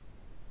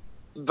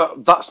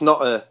 That's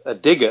not a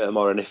dig at them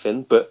or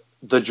anything, but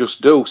they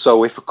just do.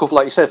 So if a couple,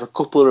 like you say, if a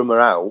couple of them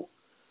are out,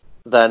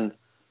 then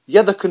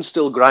they can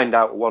still grind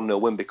out a 1-0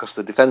 win because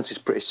the defence is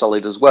pretty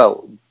solid as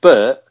well.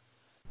 But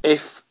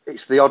if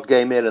it's the odd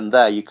game here and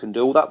there, you can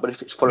do that. But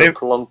if it's for a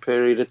prolonged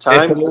period of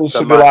time, if they lose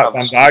somebody like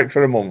Van Dijk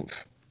for a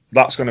month,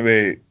 that's going to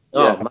be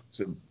a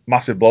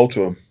massive blow to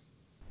them.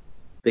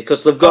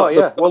 Because they've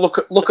got. Well,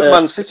 look at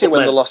Man City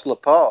when they lost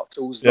Laporte,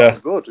 who's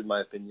not good in my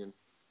opinion.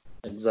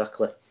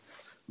 Exactly.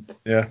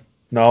 Yeah.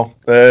 No.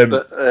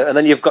 But and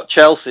then you've got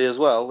Chelsea as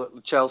well.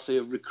 Chelsea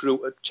have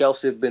recruited.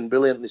 Chelsea have been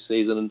brilliant this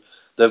season, and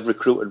they've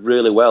recruited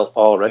really well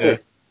already.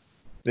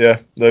 Yeah,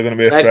 they're going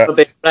to be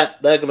a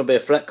threat. They're going to be a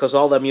threat because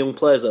all them young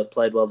players that have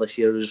played well this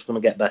year are just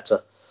going to get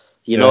better.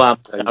 You know, I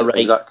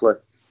rate exactly.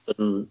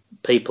 And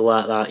people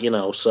like that, you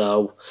know.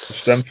 So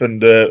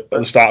strengthened at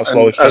the start of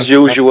slowly. As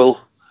usual.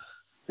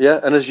 Yeah,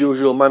 and as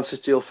usual, Man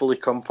City will fully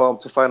conform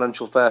to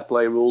financial fair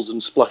play rules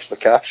and splash the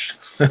cash.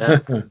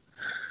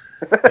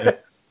 Yeah.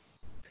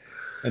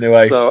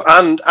 Anyway, so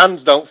and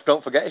don't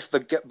forget, if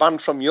they get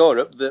banned from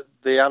Europe,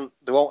 they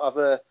won't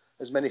have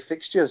as many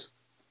fixtures.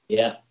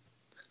 Yeah.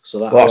 So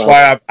that's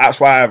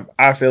why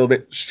I feel a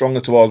bit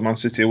stronger towards Man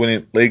City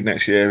winning league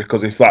next year,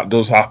 because if that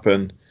does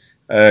happen,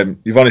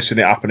 you've only seen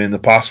it happen in the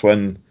past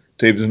when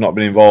teams have not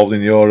been involved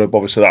in Europe.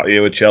 Obviously that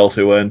year with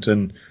Chelsea weren't,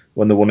 and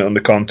when they won it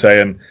under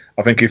Conte. And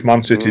I think if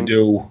Man City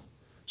do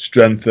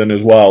strengthen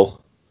as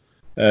well,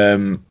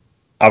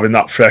 having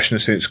that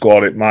freshness in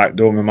squad, it might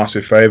do them a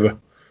massive favour.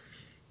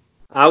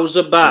 How's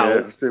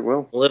about it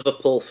will.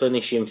 Liverpool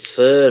finishing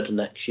third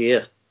next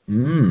year?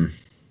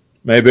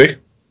 Maybe.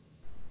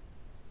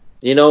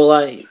 You know,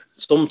 like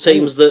some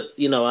teams that,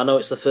 you know, I know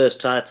it's the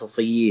first title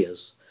for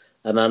years,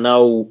 and I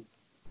know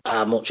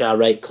how much I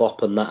rate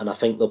Klopp and that, and I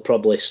think they'll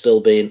probably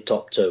still be in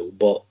top two,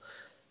 but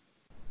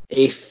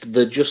if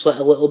they just let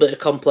a little bit of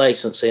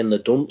complacency and they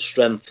don't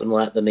strengthen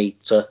like they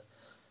need to,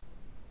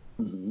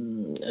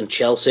 and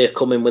Chelsea are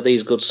coming with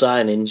these good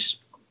signings,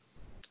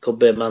 could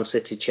be a Man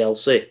City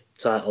Chelsea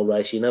title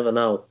race. You never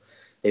know.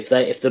 If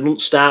they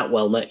don't start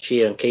well next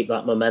year and keep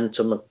that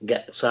momentum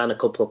and sign a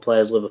couple of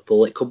players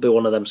Liverpool, it could be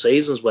one of them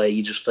seasons where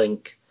you just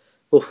think,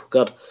 oh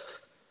God,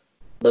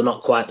 they're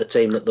not quite the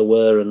team that they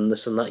were, and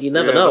this and that. You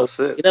never know.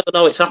 You never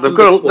know. It's happened.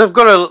 They've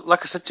got to,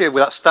 like I said to you,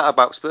 with that stat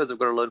about Spurs, they've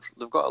got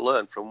to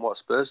learn from what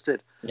Spurs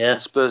did. Yeah.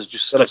 And Spurs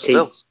just stood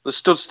still. They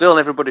stood still, and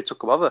everybody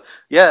took them over.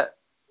 Yeah,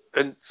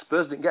 and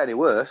Spurs didn't get any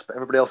worse, but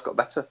everybody else got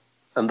better,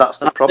 and that's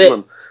the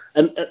problem.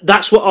 And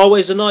that's what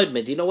always annoyed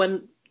me. Do you know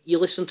when you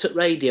listen to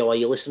radio or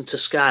you listen to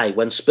Sky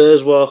when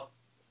Spurs were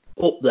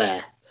up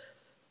there,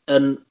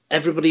 and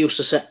everybody used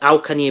to say, "How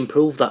can you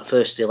improve that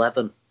first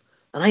 11?"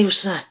 And I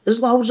used to say, "There's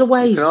loads of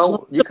ways.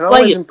 You can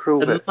always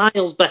improve it.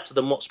 Miles better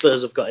than what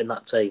Spurs have got in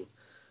that team.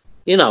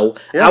 You know,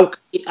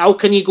 how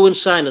can you go and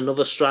sign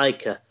another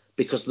striker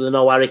because there are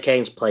no Harry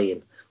Kane's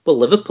playing? Well,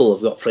 Liverpool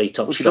have got 3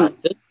 top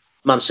strikers.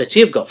 Man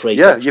City have got 3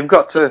 top strikers. You've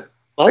got to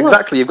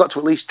exactly. You've got to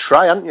at least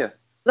try, haven't you?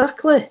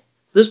 Exactly.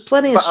 There's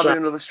plenty of strikers.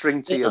 Having another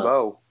string to your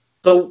bow.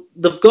 So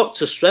they've got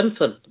to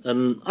strengthen,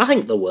 and I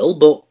think they will,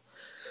 but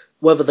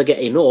whether they get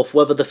enough,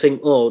 whether they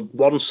think,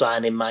 one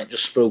signing might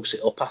just spruce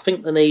it up, I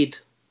think they need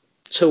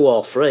 2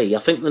 or 3. I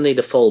think they need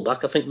a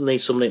fullback. I think they need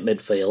somebody at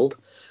midfield,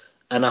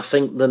 and I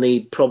think they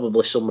need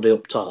probably somebody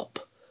up top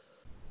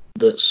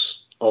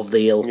that's of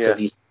the ilk of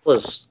your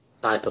Spurs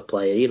type of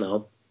player, you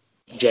know,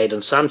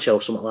 Jadon Sancho,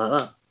 something like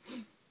that.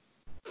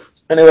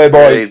 Anyway,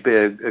 boys, it'd be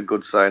a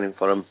good signing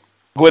for him.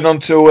 Going on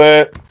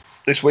to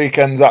this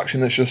weekend's action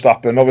that's just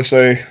happened.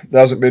 Obviously, there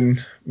hasn't been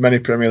many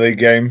Premier League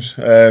games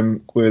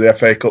with the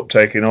FA Cup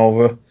taking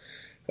over.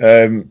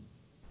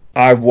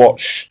 I've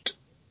watched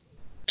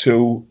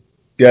two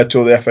of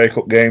the FA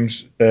Cup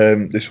games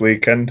this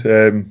weekend.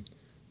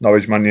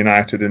 Norwich Man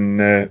United and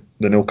the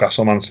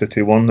Newcastle Man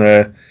City one.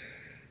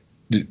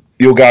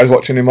 You guys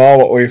watch any more?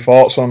 What were your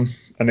thoughts on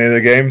any of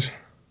the games?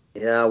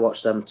 Yeah, I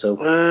watched them too.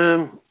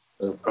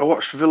 I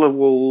watched Villa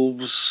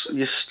Wolves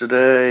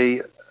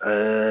yesterday.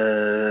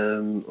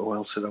 Who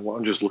else did I watch?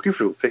 I'm just looking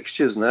through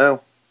fixtures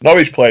now.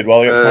 Norwich played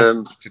well against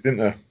Man City, didn't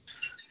they?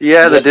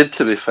 Yeah, they did,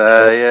 to be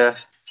fair, yeah.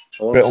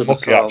 A bit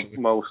unlucky, actually.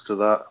 Most of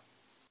that.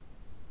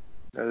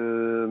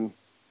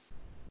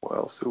 What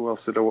else? Who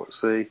else did I want to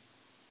see?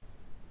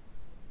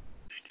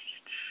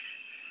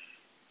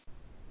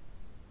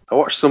 I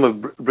watched some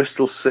of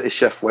Bristol City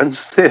Chef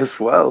Wednesday as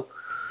well.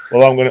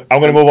 Well, I'm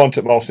gonna move on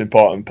to the most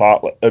important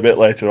part a bit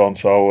later on.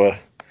 So,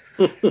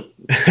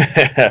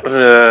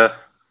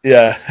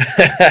 yeah.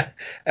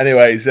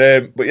 Anyways,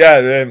 but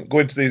yeah,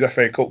 going to these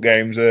FA Cup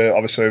games.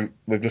 Obviously,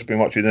 we've just been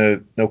watching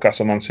the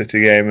Newcastle Man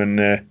City game, and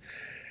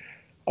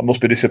I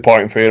must be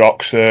disappointing for your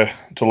Ox to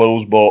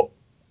lose, but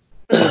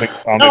I think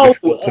I found it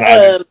difficult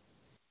tonight.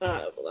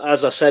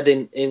 As I said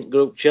in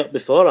group chat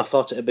before, I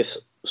thought it'd be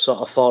sort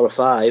of 4 or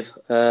 5.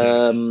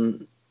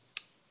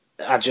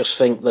 I just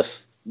think at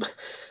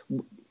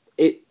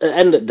the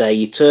end of the day,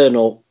 you turn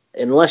up,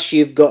 unless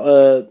you've got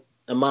a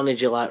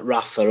manager like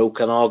Rafa who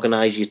can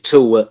organise you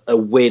to a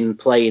win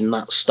playing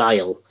that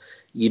style,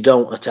 you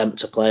don't attempt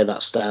to play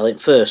that style. In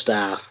first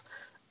half,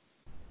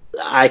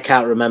 I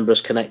can't remember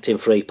us connecting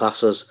 3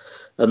 passes,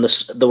 and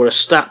there were a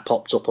stat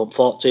popped up on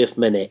 40th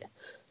minute,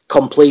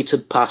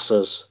 completed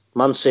passes.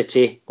 Man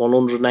City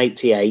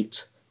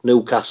 188,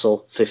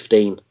 Newcastle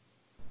 15.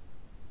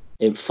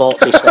 In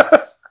 40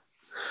 seconds.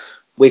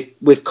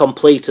 We've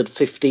completed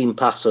 15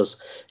 passes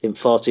in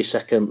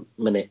 42nd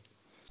minute.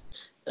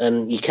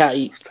 And you can't.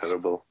 It's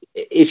terrible.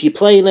 If you're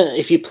playing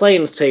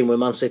a team with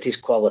Man City's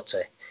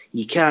quality,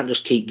 you can't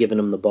just keep giving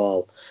them the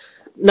ball.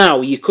 Now,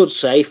 you could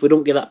say if we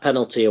don't get that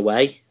penalty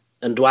away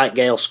and Dwight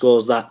Gale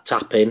scores that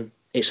tap in,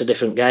 it's a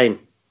different game.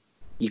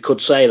 You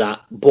could say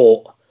that,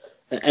 but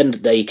at the end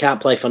of the day, you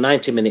can't play for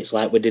 90 minutes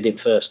like we did in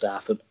first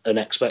half and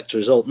expect a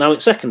result. Now, in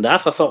second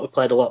half, I thought we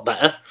played a lot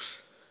better.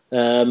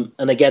 And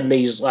again,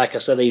 these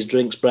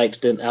drinks breaks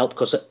didn't help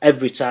because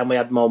every time we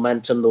had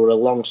momentum, there were a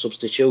long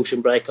substitution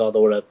break or there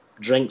were a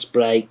drinks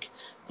break,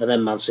 and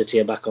then Man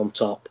City are back on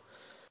top.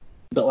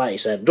 But like you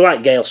said,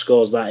 Dwight Gale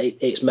scores that,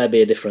 it's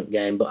maybe a different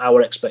game, but I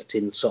were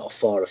expecting sort of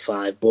 4 or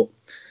 5. But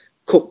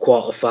cup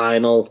quarter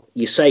final,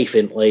 you're safe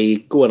in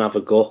league, go and have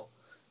a go.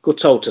 Go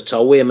toe to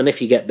toe with him, and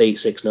if you get beat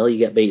 6-0, you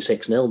get beat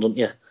 6-0, don't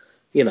you?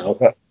 You know.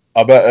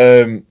 I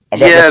bet.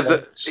 Yeah,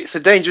 but it's a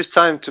dangerous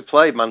time to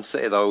play Man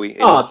City though in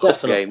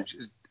cup games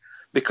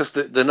because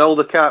they know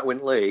they can't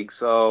win league,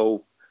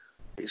 so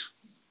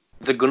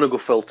they're gonna go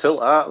full tilt,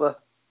 aren't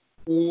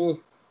they?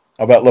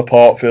 I bet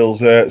Laporte feels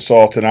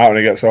sorting out when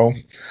he gets home.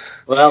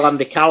 Well,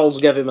 Andy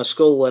Carroll's gave him a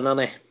skull then,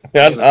 hasn't he?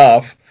 Yeah, and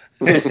half.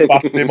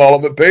 Batting him all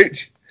on the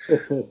pitch.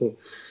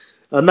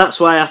 And that's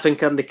why I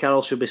think Andy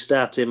Carroll should be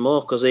starting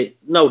more, because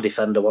no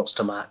defender wants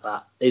to mark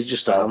that. He's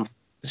just a handful.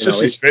 It's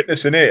just his fitness,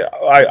 isn't it?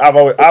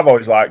 I've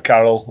always liked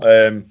Carroll,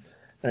 and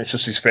it's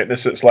just his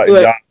fitness that's let him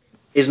down.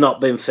 He's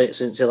not been fit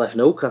since he left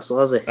Newcastle,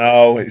 has he?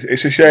 No,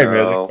 it's a shame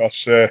really, because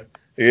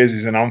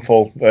he's an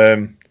handful.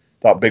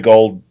 That big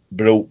old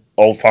brute,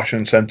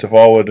 old-fashioned centre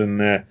forward,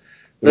 and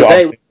we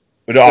don't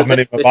have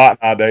many of them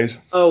back nowadays.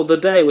 Oh, the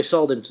day we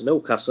sold him to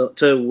Newcastle,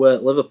 to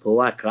Liverpool,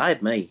 I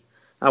cried, mate.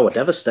 I was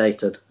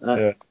devastated.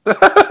 Yeah.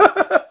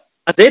 I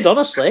did,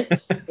 honestly.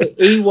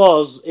 He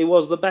was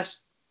the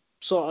best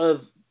sort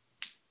of,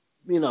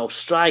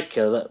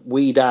 striker that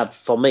we'd had,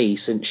 for me,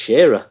 since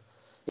Shearer.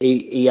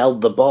 He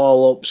held the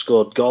ball up,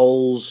 scored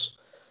goals.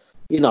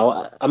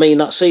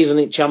 That season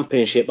in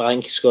Championship, I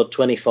think he scored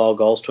 24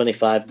 goals,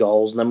 25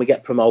 goals, and then we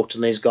get promoted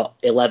and he's got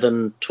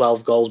 11,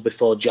 12 goals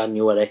before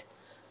January.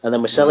 And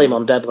then we sell him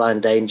on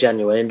deadline day in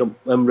January and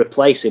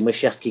replace him with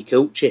Shefki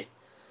Kuchi.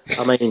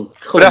 I mean,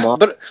 come on.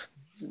 But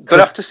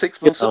after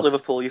 6 months at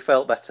Liverpool, you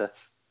felt better.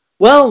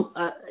 Well,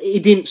 he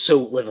didn't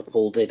suit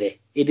Liverpool, did he?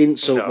 He didn't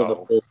suit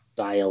Liverpool's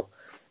style.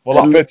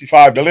 Well, that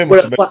 55 million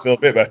must have made you feel a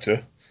bit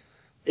better.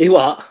 He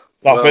what?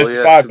 That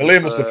 55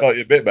 million must have felt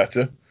you a bit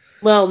better.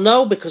 Well,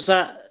 no, because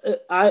I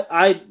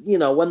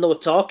when they were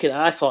talking,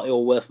 I thought he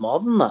was worth more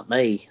than that,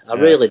 me. I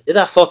really did.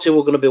 I thought he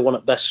was going to be one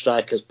of the best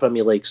strikers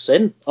Premier League's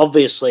seen.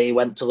 Obviously, he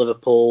went to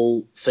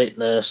Liverpool,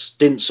 fitness,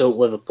 didn't suit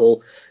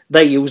Liverpool.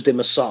 They used him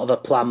as sort of a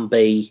plan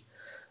B.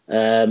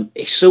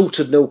 He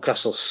suited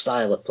Newcastle's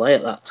style of play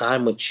at that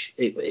time, which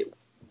it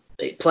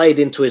played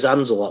into his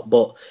hands a lot.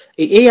 But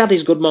he had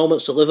his good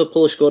moments at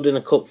Liverpool. He scored in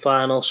a cup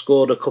final,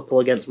 scored a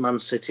couple against Man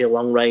City, a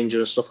long ranger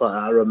and stuff like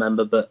that, I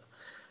remember. But,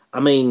 I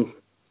mean,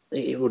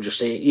 it will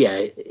just,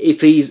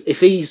 if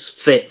he's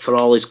fit for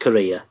all his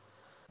career,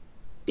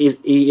 his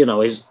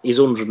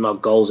 100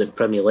 odd goals in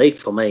Premier League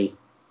for me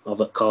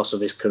over the course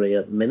of his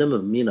career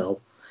minimum,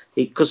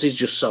 because he's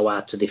just so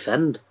hard to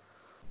defend.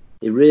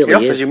 He really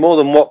offers you more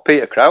than what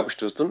Peter Crouch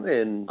does, doesn't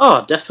he?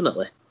 Oh,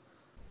 definitely.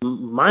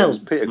 Miles.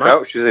 Peter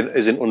Crouch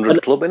is in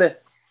 100 club, isn't he?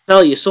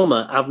 Tell you something,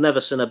 I've never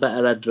seen a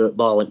better header at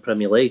ball in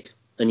Premier League.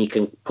 And you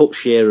can put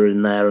Shearer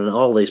in there and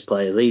all these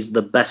players. He's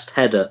the best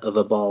header of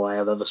a ball I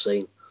have ever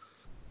seen.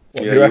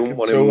 What do you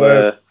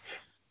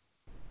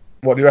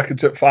reckon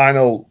to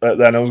final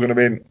then? Who's going to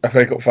be in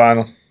FA Cup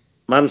final?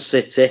 Man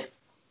City.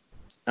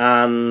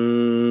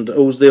 And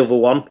who's the other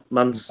one?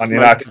 Man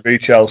United v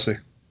Chelsea.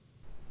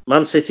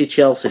 Man City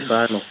Chelsea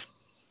final.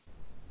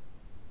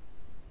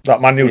 That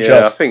Man U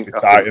Chelsea. I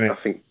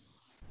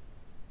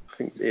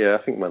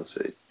think Man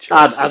City.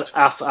 Chelsea.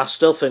 I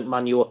still think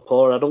Man U are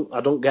poor. I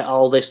don't get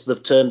all this.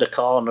 They've turned a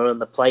corner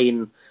and they're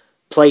playing.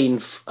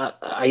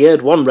 I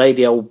heard one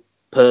radio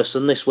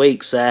person this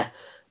week say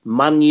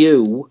Man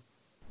U.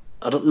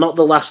 Not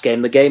the last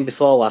game, the game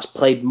before last,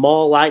 played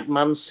more like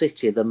Man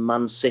City than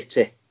Man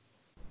City,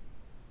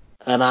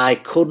 and I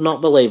could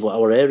not believe what I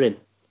were hearing.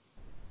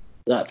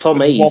 For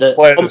me, they've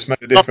had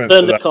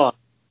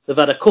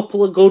a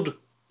couple of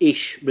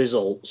good-ish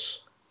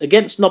results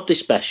against nobody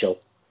special.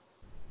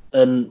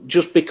 And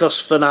just because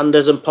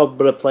Fernandes and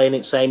Pogba are playing in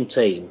the same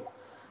team,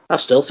 I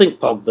still think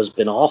Pogba's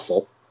been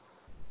awful.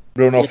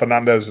 Bruno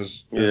Fernandes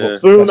has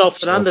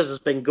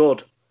been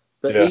good,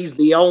 but he's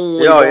the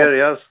only one. Yeah, he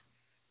has.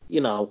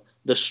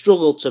 The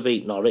struggle to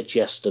beat Norwich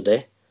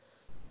yesterday.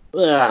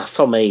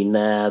 For me,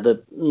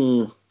 not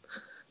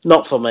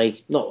for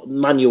me.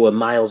 Man U are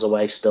miles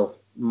away still.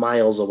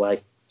 Miles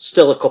away.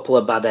 Still a couple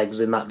of bad eggs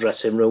in that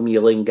dressing room.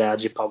 Your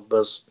Lingard, your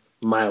Pogba's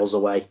miles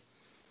away.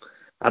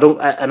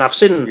 I've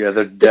seen. Yeah,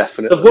 they're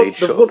definitely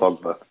shut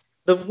Pogba.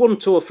 They've won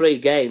 2 or 3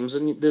 games,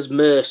 and there's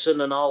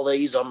Merson and all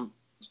these on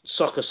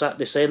Soccer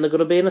Saturday saying they're going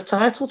to be in a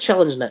title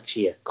challenge next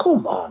year.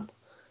 Come on,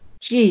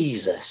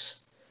 Jesus.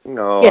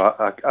 No,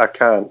 yeah. I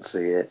can't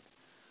see it.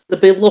 They'll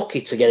be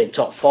lucky to get in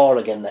top 4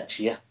 again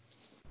next year.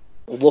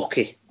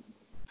 Lucky.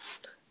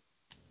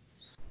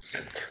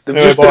 They've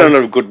just been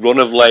on a good run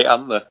of late,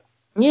 haven't they?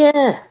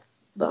 Yeah,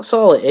 that's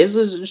all it is.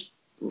 There's just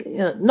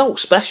no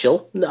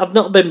special. I've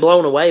not been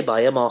blown away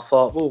by him or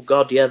thought, oh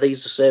God, yeah,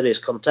 these are serious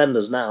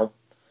contenders now.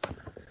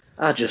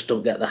 I just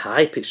don't get the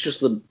hype. It's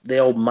just the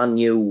old Man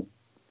U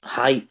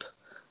hype.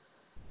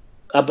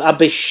 I'd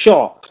be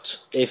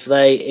shocked if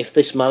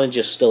this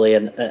manager's still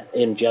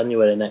in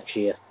January next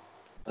year.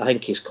 I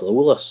think he's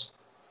clueless.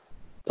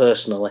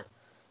 Personally,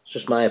 it's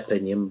just my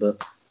opinion,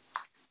 but.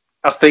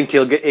 I think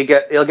he'll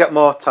get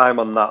more time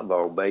on that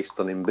though, based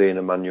on him being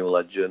a Man U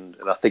legend,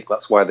 and I think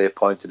that's why they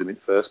appointed him in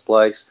first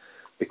place,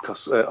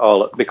 because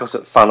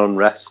at fan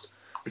unrest.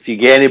 If you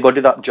get anybody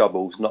that job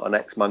who's not an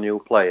ex-Man U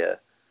player,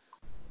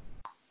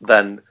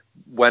 then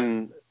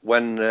when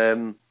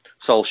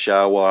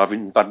Solskjaer were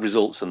having bad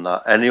results and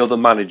that, any other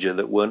manager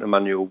that weren't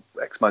a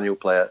ex-Man U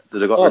player,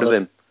 they'd have got rid of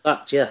him.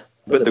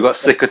 But they got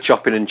sick of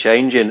chopping and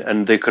changing,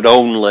 and they could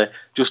only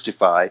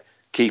justify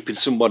keeping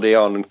somebody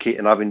on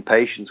and having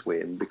patience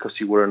with him because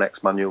he were an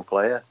ex-Man U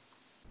player.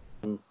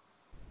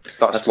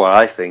 That's what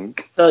I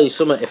think. Tell you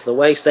something, if they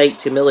waste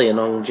 80 million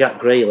on Jack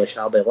Grealish,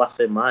 I'll be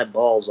laughing my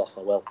balls off,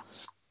 I will.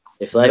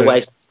 If they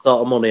waste that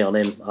sort of money on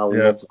him, I'll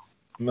love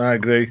it. I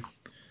agree.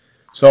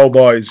 So,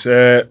 boys,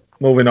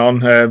 moving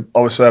on.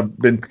 Obviously, I've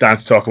been down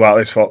to talk about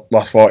this for the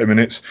last 40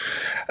 minutes.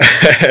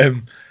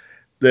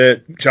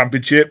 The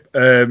Championship,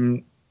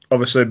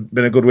 obviously,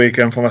 been a good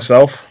weekend for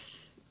myself,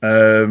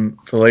 for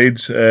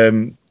Leeds.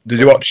 Did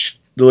you watch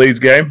the Leeds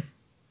game?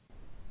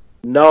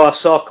 No, I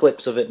saw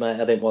clips of it,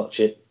 mate. I didn't watch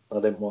it.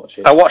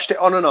 I watched it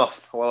on and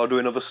off while I was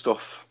doing other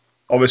stuff.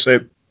 Obviously,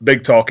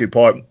 big talking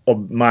point,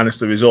 minus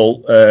the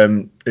result,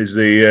 is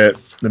the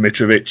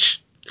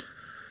Mitrovic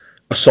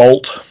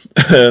assault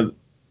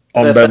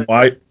on Ben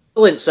White.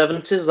 Still in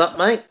 70s, that,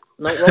 mate.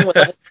 Not wrong with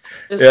that.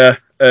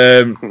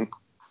 Yeah.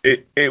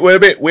 It were a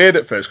bit weird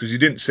at first because you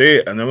didn't see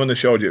it, and then when they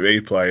showed you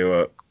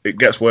replay, it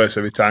gets worse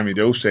every time you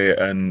do see it.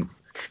 And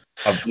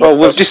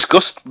we've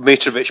discussed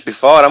Mitrovic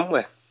before, haven't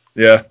we?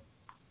 Yeah.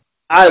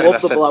 I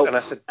love the bloke.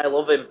 I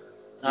love him.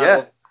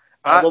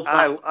 I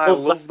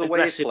love the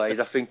way he plays.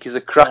 I think he's a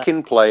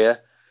cracking player.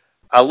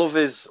 I love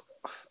his,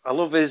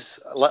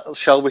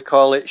 shall we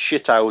call it,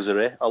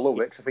 shithousery. I love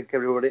it because I think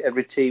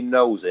every team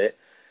knows it.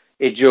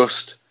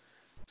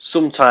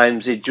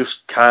 Sometimes he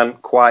just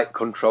can't quite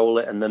control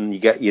it, and then you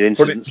get your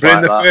incidents but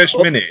in the that. first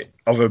minute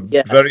of a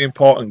very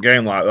important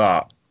game like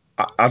that,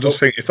 I just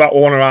think if that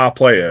were one of our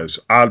players,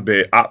 I'd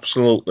be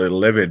absolutely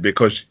livid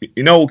because,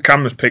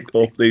 Cameron's picked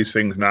up these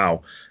things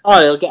now.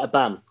 Oh, he'll get a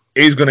ban.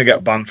 He's going to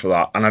get banned for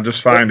that, and I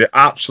just find it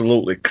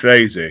absolutely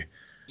crazy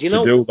to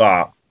do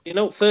that.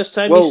 First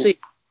time you see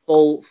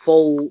full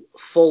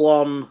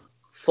on,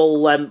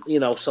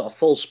 sort of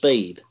full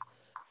speed,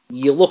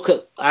 I looked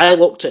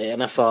at it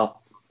and I thought,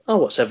 oh,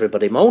 what's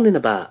everybody moaning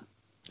about?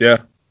 Yeah.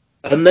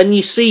 And then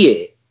you see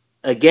it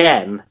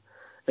again,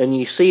 and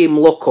you see him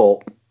look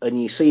up,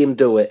 and you see him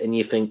do it, and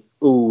you think,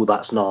 ooh,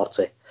 that's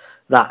naughty.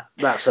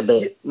 That's a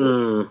bit...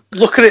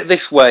 Look at it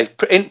this way.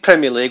 In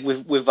Premier League,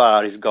 with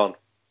VAR, he's gone.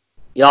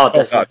 Yeah,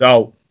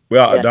 definitely.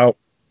 Without a doubt.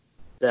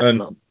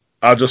 Definitely. And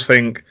I just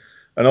think,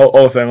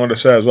 another thing I want to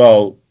say as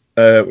well,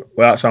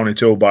 without sounding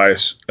too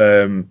biased,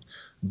 Ben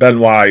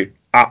White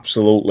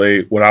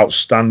absolutely were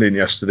outstanding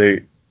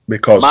yesterday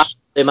because...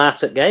 He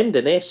marked at game,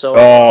 didn't he?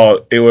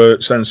 He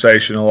was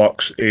sensational,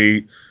 Ox.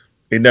 He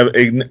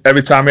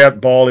every time he had the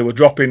ball, he was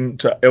getting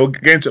to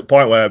the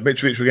point where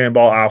Mitrovic was getting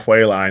ball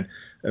halfway line,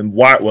 and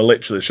White were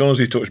literally, as soon as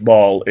he touched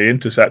ball, he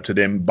intercepted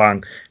him,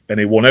 bang, and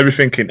he won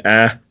everything in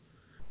air.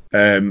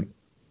 I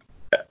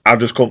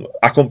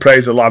couldn't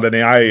praise the lad any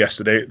higher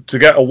yesterday. To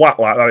get a whack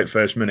like that at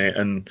first minute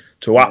and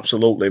to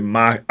absolutely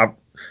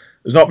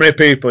there's not many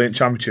people in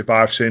Championship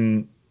I've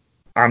seen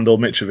handle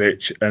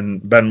Mitrovic,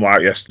 and Ben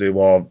White yesterday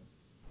was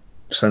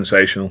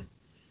sensational.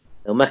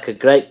 He'll make a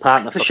great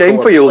partner. It's a shame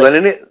for you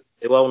then, isn't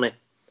it? Won't he?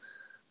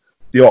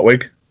 You what,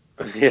 Wig?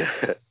 Yeah.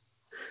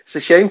 It's a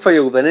shame for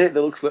you then, isn't it?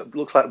 It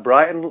looks like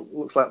Brighton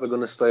looks like they're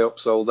going to stay up,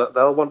 so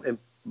they'll want him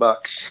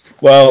back.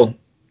 Well,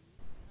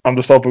 I'm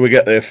just hoping we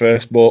get there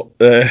first, but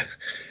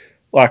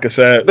like I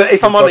said... But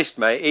if I'm honest,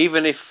 mate,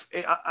 even if...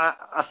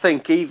 I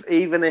think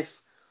even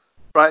if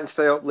Brighton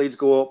stay up, Leeds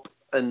go up,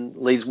 and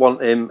Leeds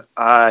want him,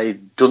 I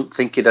don't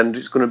think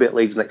it's going to be at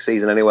Leeds next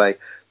season anyway,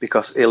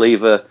 because he'll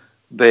either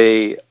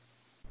be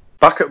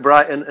back at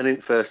Brighton and in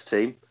first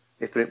team,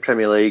 if they're in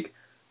Premier League,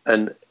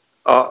 and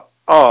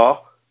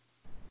or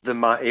there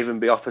might even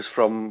be offers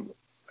from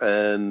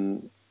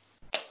one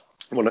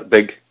of the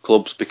big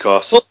clubs,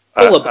 because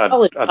I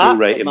do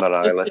rate him that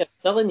highly. I'm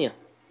telling you.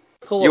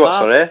 You what,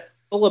 sorry?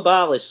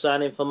 Koulibaly's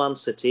signing for Man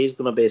City. He's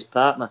going to be his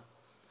partner.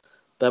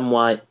 Ben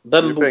White.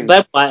 Ben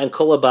White and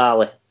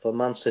Koulibaly for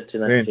Man City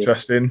next year.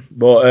 Interesting.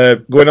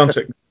 But going on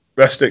to the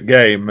rest of the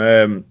game,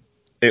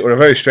 it was a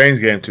very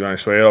strange game, to be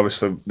honest with you.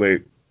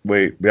 Obviously,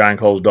 we behind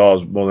closed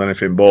doors more than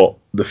anything. But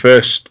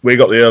we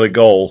got the early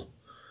goal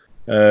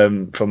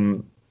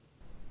from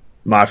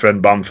my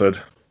friend Bamford.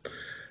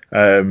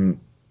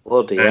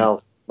 Bloody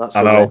hell.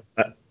 I know.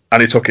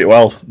 And he took it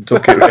well.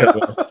 Really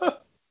well.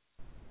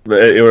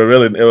 But it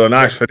was a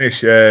nice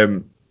finish.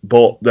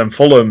 But then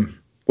Fulham,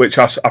 which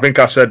I think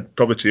I said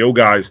probably to you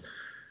guys,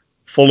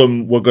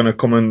 Fulham were going to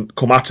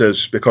come at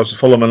us because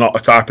Fulham are not the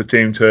type of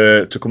team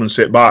to come and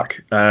sit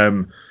back.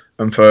 And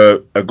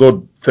for a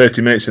good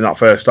 30 minutes in that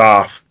first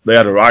half, they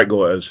had a right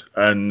go at us.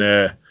 And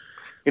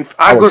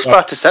I go as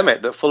far to say,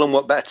 mate, that Fulham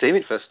were a better team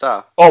in first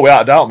half. Oh,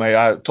 without a doubt, mate.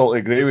 I totally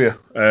agree with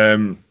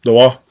you. They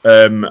were.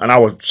 And I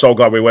was so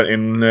glad we went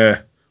in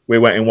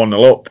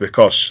 1-0 up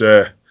because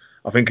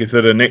I think if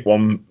they'd have nicked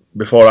one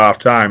before half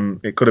time,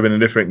 it could have been a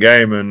different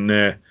game.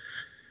 And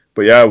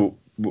but yeah,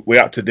 we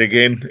had to dig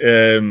in.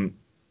 And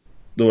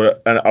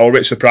I was a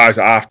bit surprised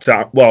at half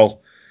time. Well,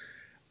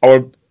 I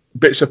was a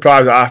bit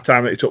surprised at half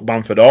time that he took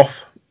Bamford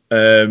off,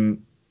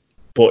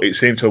 but it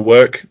seemed to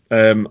work.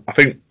 I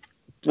think.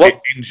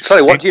 What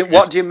do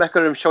you make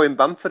of him showing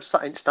Bamford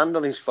stand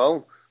on his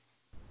phone?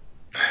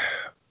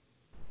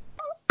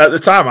 At the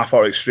time, I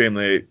thought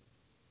extremely.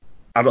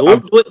 They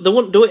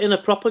wouldn't do it in a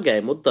proper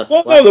game, would they?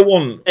 Well, no, they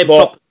wouldn't.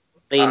 But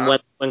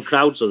when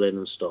crowds are in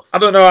and stuff. I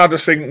don't know. I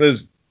just think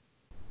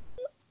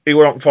he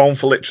were on phone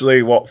for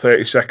literally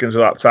 30 seconds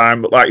of that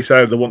time. But like you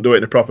said, they wouldn't do it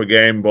in a proper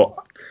game. But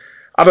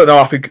I don't know.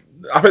 I think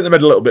they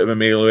made a little bit of a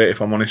meal of it,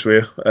 if I'm honest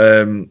with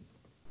you.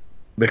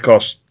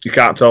 Because you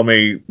can't tell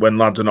me when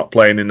lads are not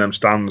playing in them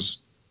stands,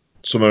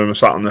 some of them are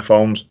sat on their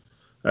phones.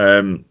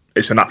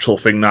 It's a natural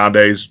thing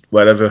nowadays,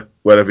 wherever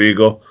you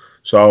go.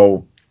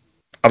 So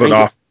I don't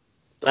know.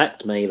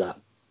 Affect me that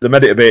they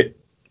made it a bit.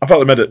 I thought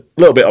they made it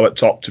a little bit over the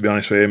top, to be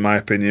honest with you, in my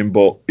opinion.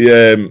 But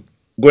yeah,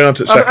 going on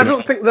to the second. I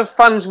don't think the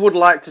fans would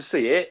like to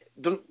see it.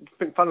 Don't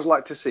think fans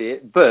like to see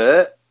it,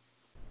 but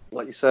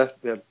like you said,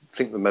 I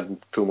think they made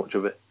too much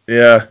of it.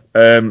 Yeah,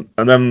 and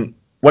then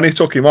when he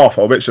took him off,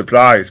 I was a bit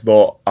surprised,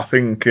 but I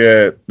think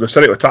they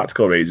said it were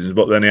tactical reasons.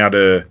 But then he had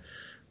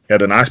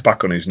an ice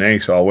pack on his knee,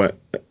 so I weren't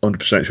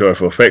 100% sure if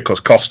he was fit. Because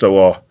Costa,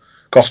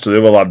 the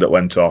other lad that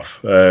went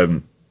off,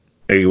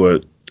 he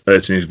was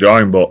hurting his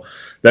groin. But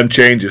them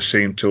changes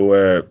seemed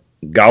to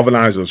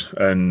galvanise us.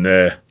 And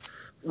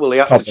well, he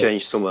had to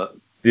change something.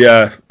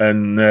 Yeah,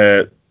 and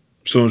as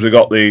soon as we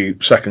got the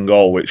second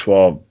goal, which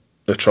was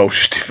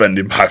atrocious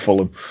defending by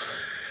Fulham,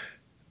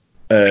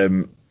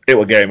 it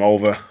was game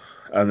over.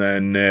 And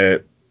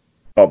then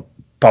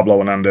Pablo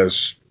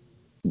Hernandez,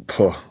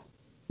 what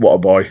a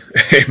boy!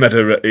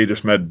 He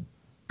just made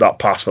that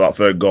pass for that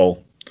third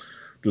goal.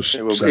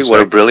 It was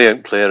a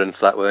brilliant clearance,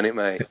 that, weren't it,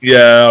 mate?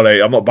 Yeah, all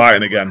right. I'm not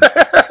biting again.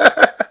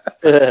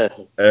 But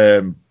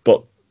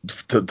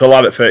the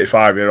lad at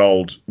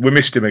 35-year-old, we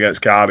missed him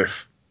against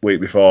Cardiff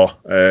week before.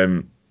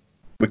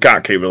 We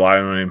can't keep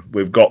relying on him.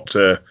 We've got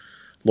to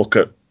look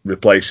at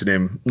replacing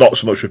him. Not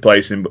so much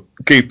replacing him, but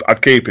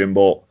I'd keep him,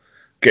 but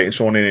getting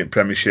someone in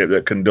Premiership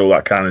that can do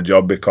that kind of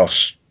job,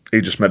 because he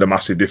just made a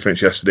massive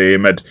difference yesterday. He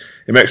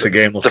makes the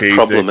game look easy.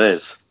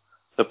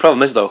 The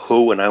problem is though,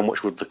 who and how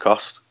much would they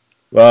cost?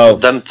 Well,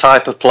 them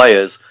type of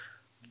players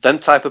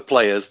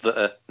that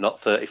are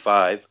not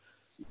 35,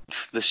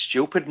 they're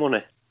stupid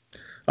money.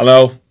 I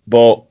know,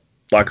 but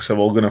like I said,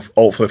 we're going to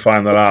hopefully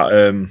find that out.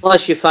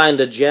 Unless you find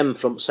a gem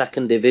from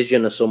second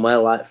division or somewhere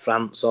like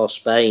France or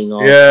Spain.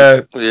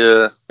 Yeah.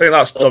 I think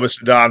that's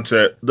obviously down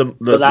to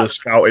the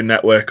scouting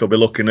network will be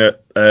looking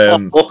at.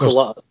 Look a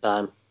lot of the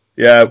time.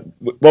 Yeah,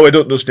 well, we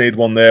don't just need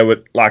one there.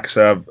 Like I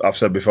said, I've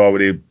said before,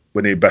 we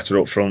need better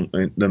up front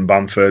than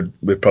Bamford.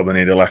 We probably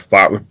need a left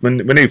back. We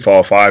need 4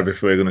 or 5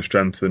 if we're going to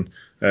strengthen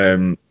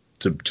to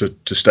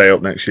stay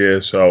up next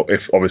year. So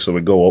if obviously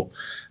we go up.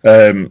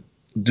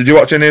 Did you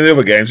watch any of the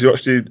other games?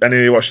 Did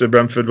you watch the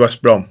Brentford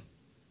West Brom?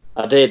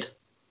 I did.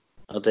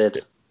 No,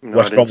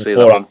 West Brom was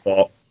poor, I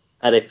thought.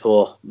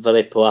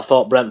 Very poor. I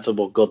thought Brentford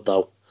were good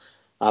though.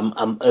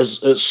 As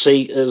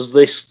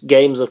this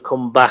games have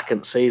come back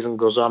and season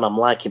goes on, I'm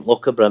liking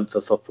look at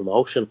Brentford for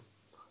promotion,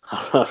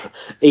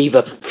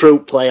 either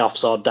through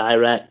playoffs or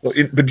direct.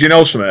 But do you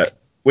know something?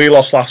 We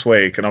lost last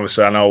week, and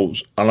obviously I know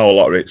a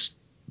lot of it's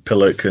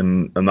Pillock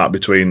and that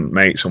between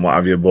mates and what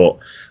have you. But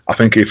I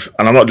think and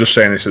I'm not just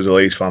saying this as a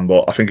Leeds fan,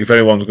 but I think if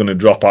anyone's going to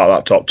drop out of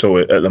that top 2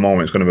 at the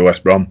moment, it's going to be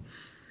West Brom.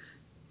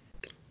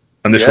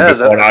 And this will be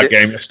for our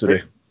game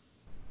yesterday.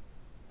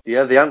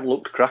 Yeah, they haven't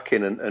looked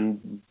cracking,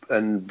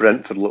 and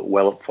Brentford looked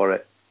well up for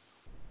it.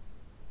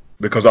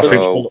 Because I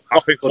think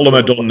Fulham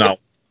are done now.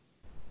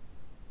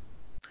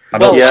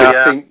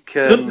 I think.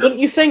 Don't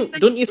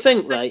you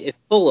think, right? If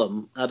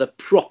Fulham had a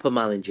proper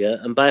manager,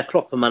 and by a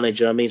proper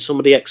manager I mean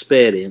somebody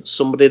experienced,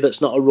 somebody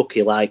that's not a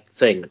rookie like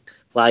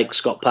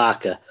Scott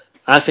Parker,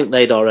 I think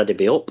they'd already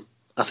be up.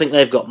 I think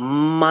they've got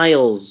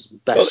miles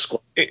best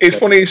squad. It's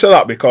funny you say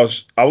that,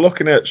 because I was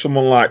looking at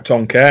someone like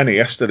Tom Kearney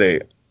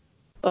yesterday.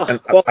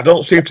 And I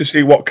don't seem to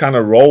see what kind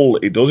of role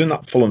he does in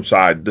that Fulham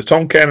side. The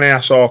Tom Kearney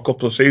I saw a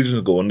couple of seasons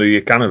ago under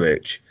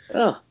Jokanovic,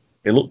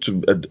 he looked a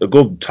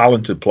good,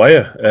 talented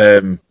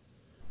player.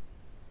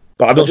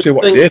 But I don't see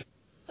what he did.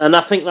 And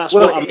I think that's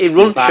what he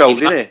run showed,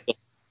 didn't he?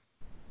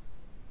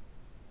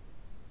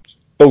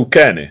 Oh,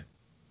 Kearney?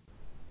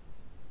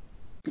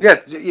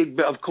 Yeah,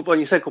 when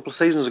you say a couple of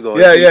seasons ago.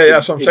 Yeah,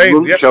 that's what I'm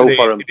saying.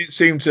 Yesterday, he didn't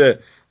seem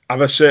to have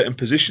a certain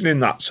position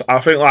in that. So I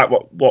think like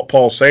what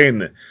Paul's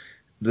saying,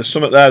 there's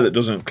something there that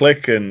doesn't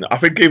click, and I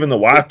think even the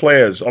wide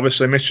players,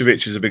 obviously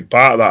Mitrovic is a big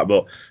part of that,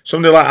 but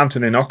somebody like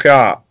Anthony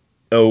Knockaert,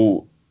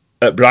 who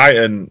at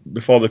Brighton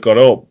before they got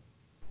up,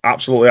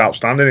 absolutely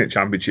outstanding in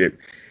Championship.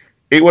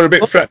 He were a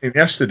bit threatening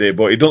yesterday,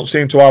 but he don't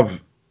seem to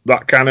have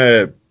that kind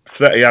of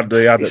threat he had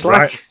at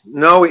Brighton.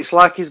 It's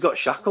like he's got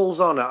shackles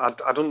on. I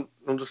don't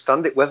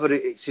understand it, whether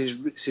it's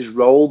his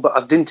role,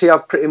 but didn't he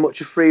have pretty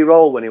much a free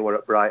role when he were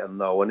at Brighton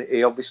though? And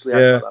he obviously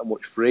had that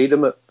much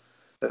freedom at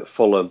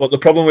Fulham. But the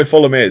problem with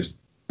Fulham is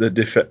the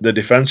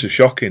defence is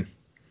shocking,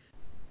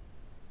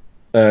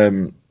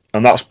 and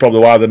that's probably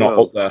why they're not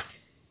up there.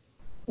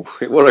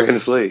 It was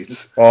against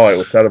Leeds. Oh, it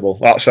was terrible,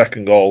 that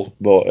second goal.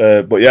 But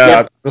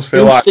I just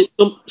feel like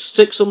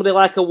stick somebody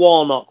like a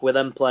Warnock with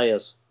them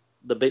players.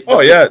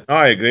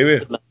 I agree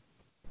with you.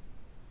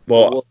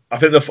 But I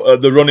think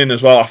the running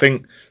as well. I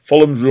think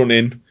Fulham's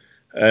running,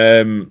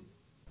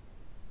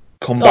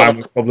 combined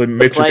with probably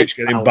Mitrovic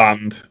getting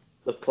banned.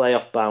 The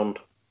playoff bound.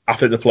 I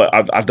think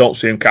I don't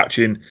see him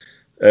catching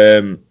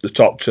the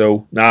top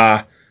 2.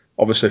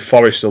 obviously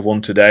Forest have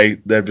won today.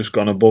 They've just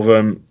gone above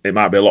them. It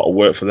might be a lot of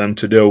work for them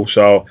to do.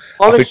 So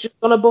Forest just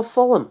gone above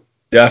Fulham.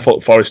 Yeah, I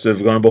thought Forest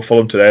have gone above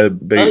Fulham today.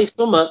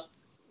 The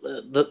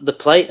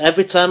play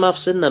every time I've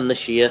seen them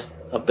this year,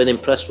 I've been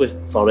impressed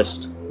with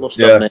Forest. Must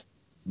Yeah. admit.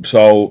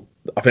 So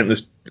I think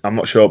I'm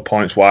not sure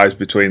points wise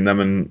between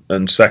them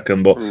and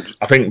second, but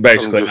I think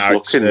basically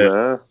now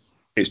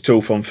it's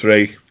 2 from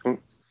 3.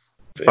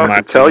 I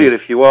can tell you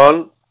if you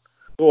want.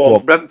 Go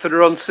on. Brentford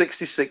are on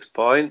 66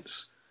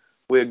 points.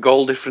 We're a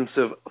goal difference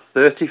of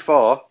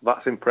 34.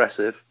 That's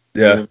impressive.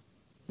 Yeah.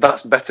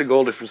 That's better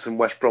goal difference than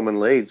West Brom and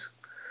Leeds.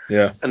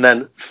 Yeah. And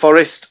then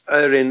Forest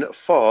are in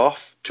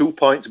 4th, 2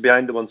 points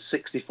behind them on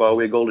 64.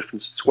 We're a goal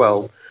difference of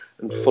 12.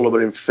 And Fulham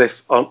are in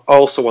 5th,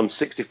 also on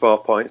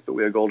 64 points, but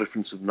we're a goal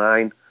difference of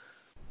 9.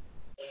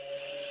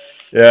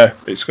 Yeah,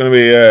 it's going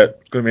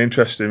to be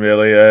interesting,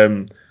 really.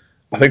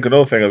 I think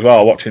another thing as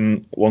well,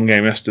 watching one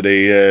game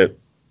yesterday,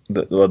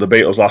 the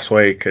Beatles last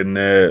week, and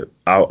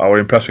I were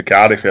impressed with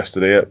Cardiff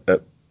yesterday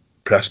at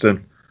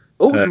Preston.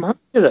 Who's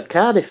manager at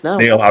Cardiff now?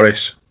 Neil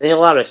Harris.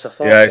 I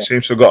thought. Yeah, it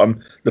seems to have got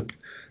them.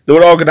 They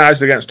were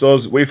organised against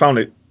us. We found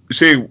it. You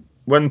see,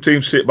 when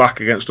teams sit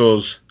back against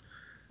us,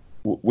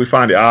 we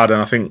find it hard, and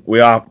I think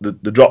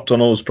they dropped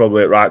on us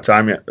probably at the right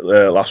time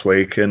last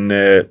week, and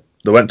they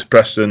went to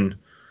Preston,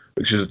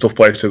 which is a tough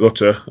place to go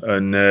to,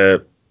 and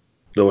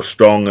they were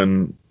strong,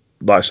 and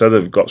like I said,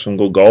 they've got some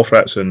good goal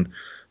threats, and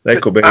they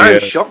could be. I'm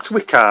shocked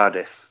with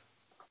Cardiff.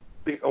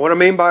 What I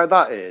mean by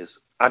that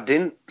is, I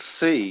didn't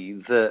see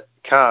that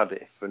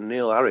Cardiff and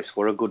Neil Harris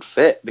were a good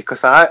fit,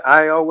 because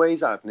I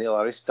always had Neil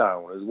Harris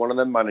down as one of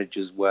them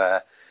managers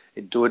where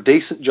he'd do a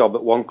decent job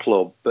at one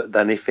club, but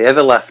then if he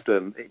ever left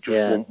them, it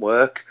just wouldn't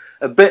work.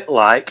 A bit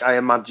like, I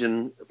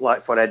imagine,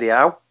 like for Eddie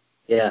Howe.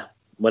 Yeah,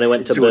 when he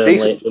went to Burnley,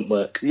 it didn't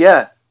work.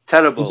 Yeah,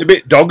 terrible. He's a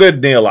bit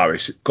dogged, Neil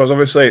Harris, because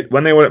obviously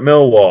when they were at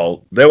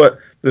Millwall,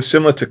 they're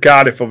similar to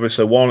Cardiff.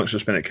 Obviously, Warnock's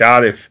just been at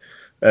Cardiff.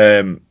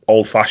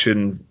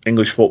 Old-fashioned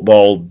English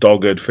football,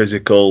 dogged,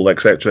 physical,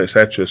 etc.,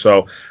 etc.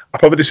 So I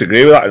probably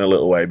disagree with that in a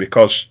little way,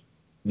 because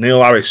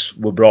Neil Harris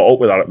were brought up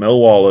with that at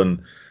Millwall,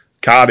 and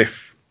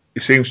Cardiff, he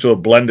seems to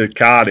have blended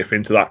Cardiff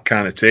into that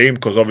kind of team,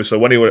 because obviously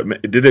when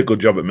he did a good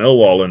job at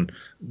Millwall, and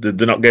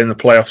they're not getting the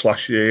playoffs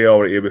last year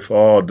or the year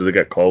before, or did they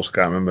get close? I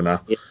can't remember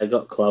now. Yeah, they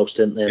got close,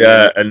 didn't they?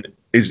 Yeah, and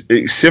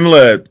it's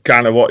similar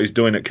kind of what he's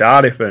doing at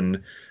Cardiff,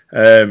 and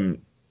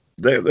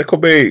they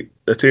could be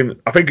a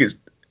team. I think it's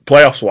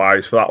playoffs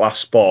wise for that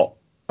last spot.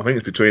 I think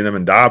it's between them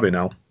and Derby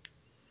now.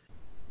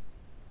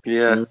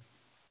 Yeah.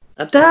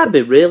 Are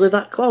Derby really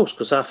that close?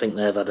 Because I think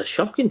they've had a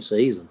shocking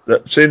season.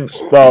 Since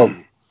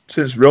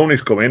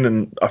Rooney's come in,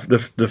 and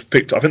they've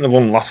picked. I think they've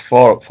won the last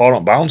 5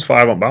 on bounce,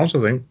 I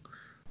think.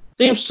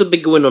 Seems to be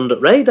going under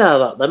the radar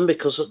that then,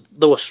 because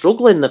they were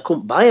struggling. They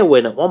couldn't buy a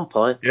win at one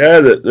point. Yeah,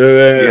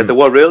 they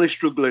were really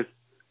struggling.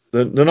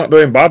 They're not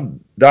doing bad,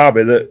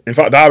 Derby. In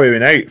fact, Derby are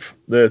in 8th.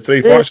 They're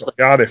 3 points off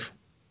Cardiff.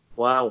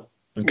 Wow.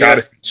 And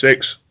Cardiff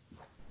 6.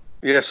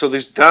 Yeah, so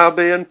there's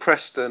Derby and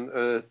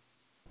Preston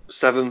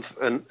 7th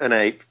and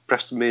 8th.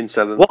 Preston being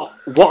 7th.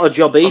 What a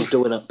job he's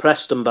doing at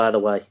Preston, by the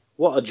way.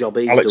 What a job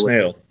he's Alex doing.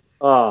 Neil.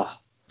 Oh,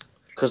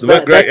 they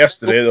were great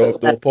yesterday.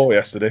 They were poor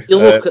yesterday. You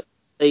look at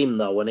the team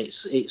though, and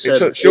it's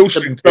a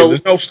shoestring team.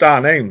 There's no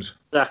star names.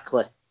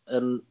 Exactly.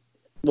 And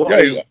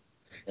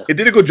he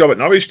did a good job at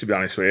Norwich, to be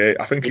honest with you.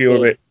 I think he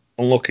was a bit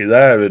unlucky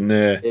there,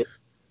 and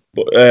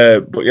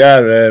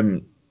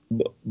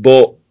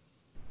but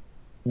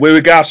with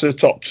regards to the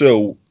top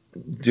 2,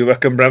 do you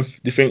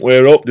think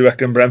we're up? Do you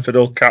reckon Brentford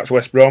will catch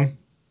West Brom?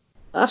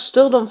 I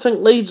still don't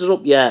think Leeds are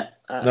up yet.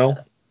 No.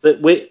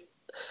 But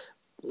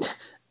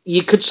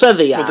you could say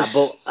they are,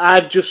 but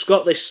I've just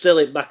got this still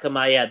in the back of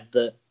my head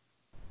that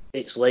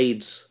it's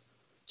Leeds.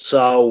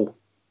 So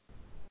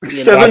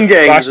 7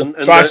 games and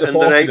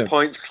they're 8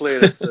 points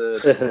clear of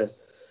third.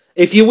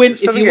 If you win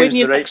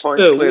your next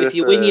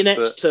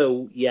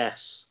 2,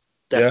 yes,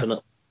 definitely.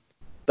 Yeah.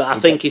 But I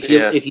think if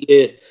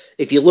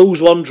you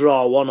lose 1,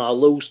 draw 1, or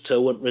lose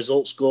 2, and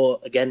results go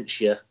against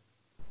you,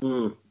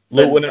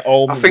 Luton at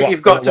home. I think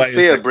you've got to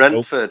fear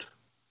Brentford.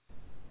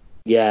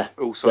 Yeah.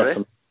 Oh, sorry.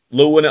 Definitely.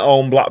 Luton at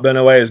home, Blackburn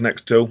away is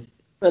next 2.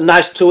 A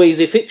nice 2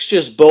 easy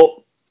fixtures,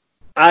 but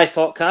I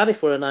thought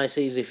Cardiff were a nice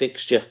easy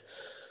fixture,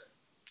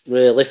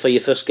 really, for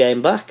your first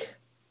game back.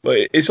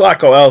 But it's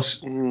like how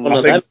else.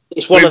 I think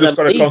we've just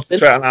got to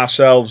concentrate on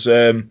ourselves.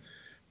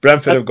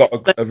 Brentford have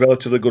got a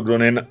relatively good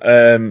run in.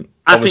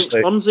 I think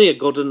Swansea are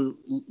good, and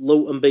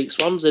Luton beat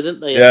Swansea,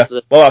 didn't they? Yeah.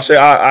 Yesterday? Well,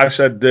 I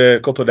said a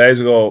couple of days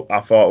ago, I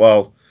thought,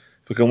 well,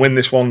 if we can win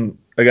this one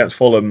against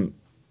Fulham,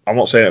 I'm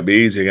not saying it'll be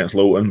easy against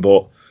Luton,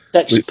 but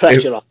takes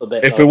pressure off a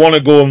bit. If we want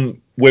to go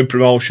and win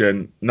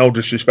promotion, no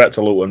disrespect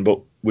to Luton,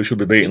 but we should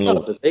be beating Luton.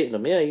 You've got to be beating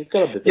them, yeah. You've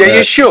got to be beating them. Yeah,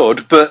 you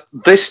should, but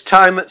this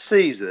time at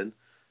season,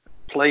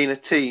 playing a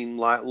team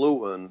like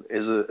Luton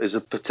is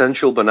a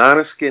potential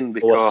banana skin,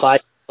 because they're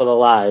fighting for their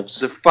lives.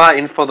 They're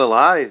fighting for their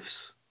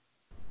lives.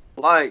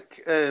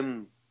 Like,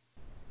 you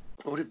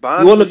want to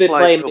be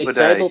playing big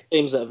table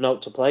teams that have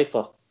not to play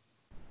for.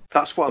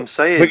 That's what I'm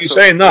saying. But you're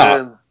saying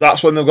that,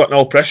 that's when they've got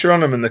no pressure on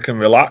them and they can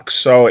relax.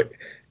 So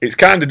it's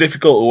kind of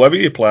difficult whoever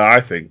you play,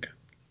 I think.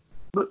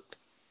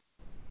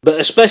 But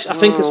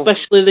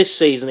especially this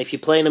season, if you're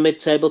playing a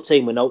mid-table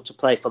team with no to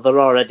play for, they're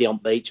already on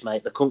beach,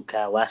 mate. They couldn't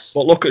care less.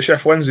 But look at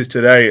Sheff Wednesday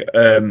today.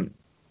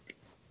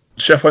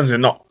 Sheff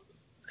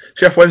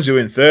Wednesday were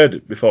in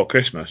third before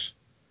Christmas.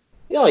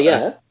 Oh,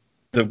 yeah.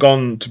 They've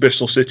gone to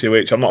Bristol City,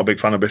 which I'm not a big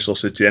fan of Bristol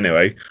City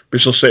anyway.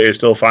 Bristol City is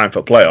still fine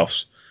for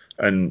playoffs,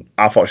 and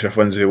I thought Sheff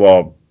Wednesday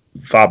were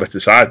far better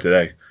side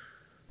today.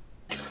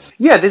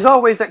 Yeah, there's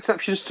always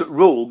exceptions to the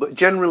rule, but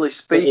generally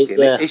speaking,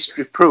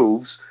 history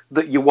proves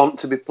that you want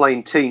to be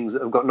playing teams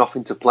that have got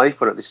nothing to play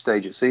for at this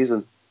stage of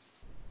season.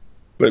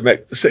 But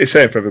it's the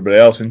same for everybody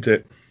else, isn't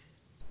it?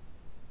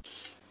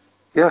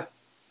 Yeah.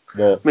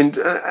 Well, I mean,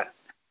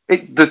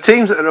 the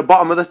teams that are at the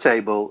bottom of the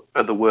table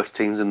are the worst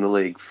teams in the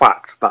league.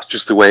 Fact. That's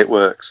just the way it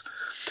works.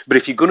 But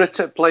if you're going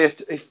to play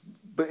it, if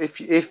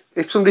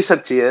somebody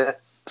said to you at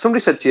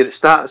the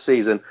start of the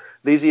season,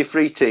 these are your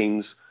three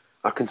teams,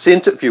 I can see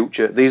into the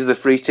future, these are the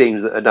three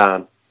teams that are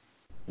down,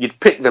 you'd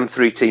pick them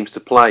three teams to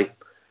play.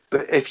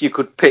 But if you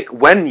could pick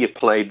when you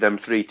played them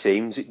three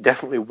teams, it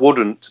definitely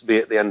wouldn't be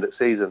at the end of the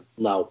season.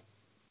 No.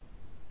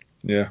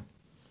 Yeah.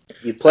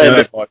 You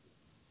play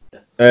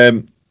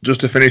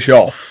just to finish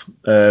off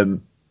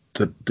to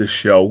this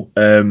show,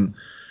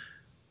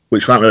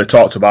 which we haven't really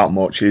talked about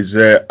much, is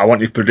I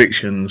want your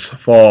predictions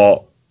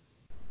for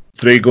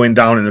 3 going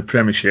down in the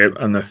Premiership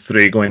and the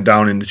 3 going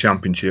down in the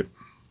Championship.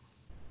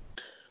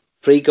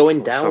 3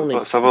 going down.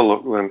 Let's have a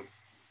look then.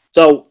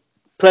 So,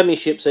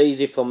 Premiership's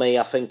easy for me.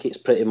 I think it's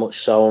pretty much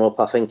sewn up.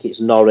 I think it's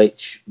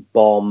Norwich,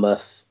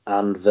 Bournemouth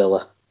and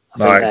Villa.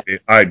 I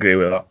agree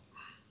with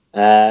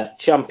that.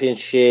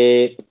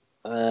 Championship,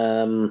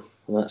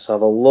 let's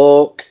have a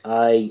look.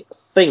 I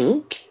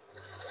think...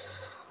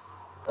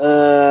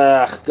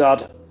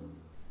 God...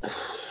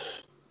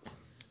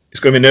 It's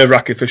going to be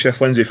nerve-wracking for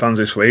Sheff Wednesday fans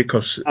this week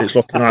because it's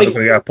looking like they're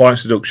going to get a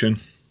points deduction.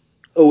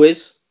 Who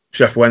is?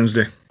 Sheff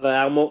Wednesday.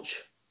 How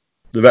much?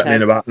 They're betting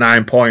in about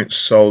 9 points,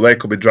 so they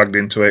could be dragged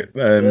into it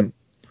very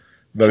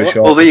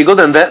short. Well, there you go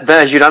then.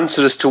 There's your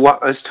answer as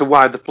to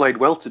why they played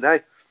well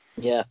today.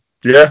 Yeah.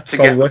 Yeah, to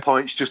get the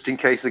points just in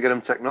case they get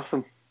them taken off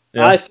them.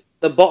 Yeah. I think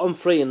the bottom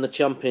 3 in the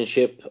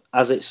Championship,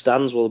 as it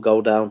stands, will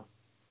go down.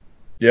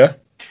 Yeah.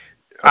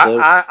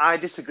 I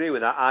disagree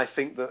with that. I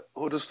think that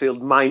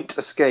Huddersfield might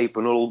escape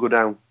and all go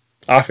down.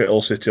 I think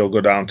Hull City will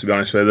go down, to be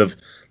honest with you.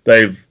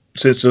 They've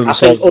since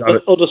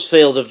the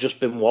Huddersfield have just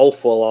been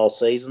woeful all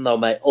season, though,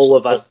 mate.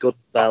 Hull have had good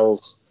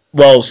spells.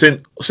 Well,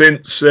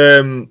 since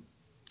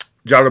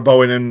Jared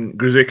Bowen and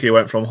Grzycki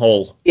went from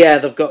Hull, yeah,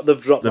 they've dropped. They've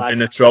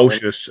been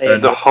atrocious.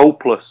 And they're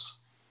hopeless.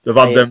 They've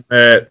had them,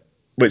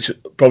 which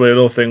probably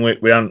another thing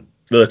we haven't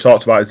really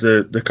talked about is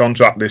the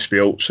contract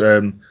disputes.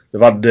 They've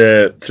had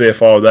 3 or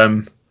 4 of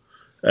them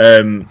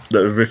that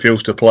have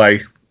refused to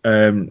play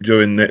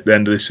during the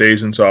end of the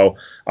season. So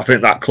I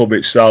think that club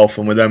itself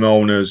and with them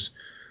owners,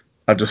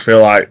 I just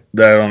feel like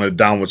they're on a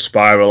downward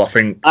spiral.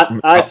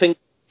 I think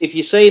if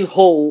you're saying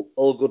Hull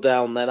will go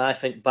down, then I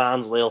think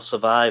Barnsley will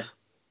survive.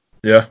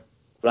 Yeah.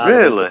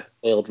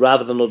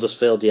 Rather than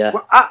Huddersfield, yeah.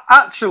 Well,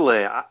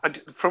 actually,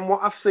 from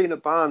what I've seen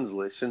at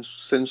Barnsley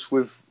since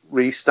we've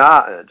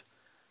restarted,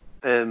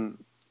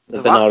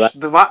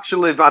 they've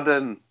actually had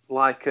a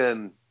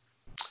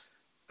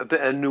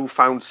bit of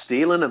newfound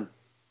steel in them.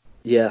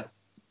 Yeah.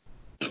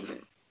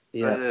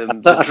 Yeah.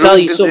 I tell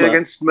you something.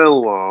 Against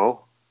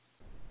Millwall.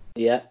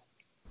 Yeah.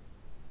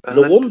 And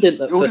they won, didn't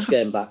they, first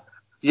game back?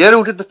 Yeah,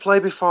 who did they play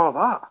before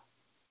that?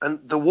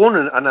 And they won,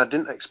 and I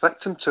didn't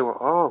expect them to at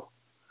all.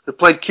 They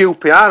played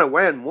QPR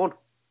away and won.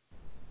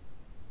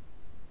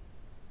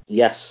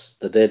 Yes,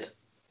 they did.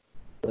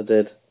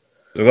 They've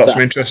got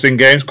some interesting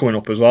games coming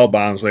up as well,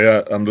 Barnsley.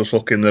 I'm just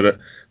looking that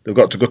they've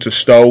got to go to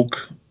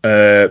Stoke.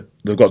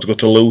 They've got to go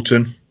to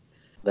Luton.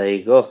 There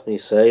you go. You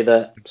say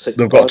that.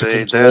 They've got to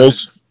come to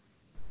us.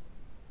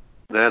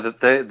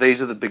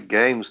 These are the big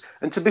games.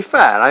 And to be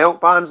fair, I hope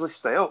Barnsley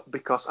stay up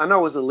because I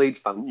know as a Leeds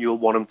fan you'll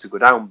want them to go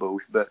down,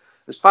 Booth. But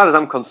as far as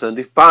I'm concerned,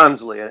 if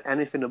Barnsley are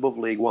anything above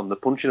League One, they're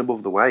punching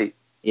above the weight.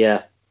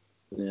 Yeah.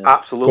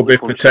 Absolutely.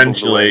 Could be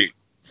potentially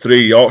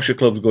 3 Yorkshire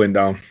clubs going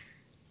down.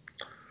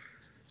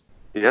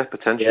 Yeah,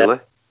 potentially. Yeah.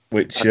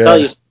 Which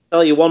I'll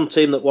tell you one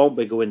team that won't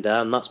be going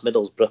down, that's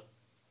Middlesbrough.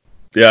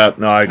 Yeah,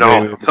 no, I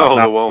agree. No,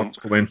 they won't.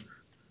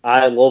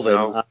 I love him.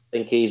 No. I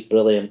think he's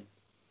brilliant.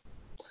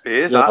 He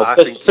is.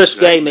 First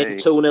game in,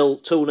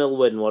 2-0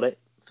 win, was it?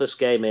 First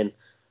game in.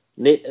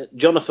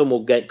 Jonathan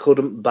Woodgate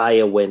couldn't buy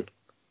a win.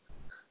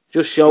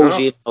 Just shows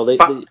you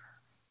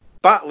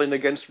battling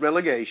against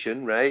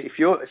relegation, right? If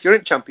you're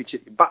in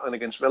Championship, you're battling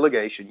against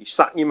relegation, you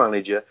sack your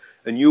manager,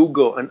 and you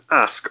go and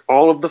ask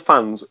all of the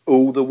fans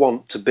who they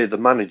want to be the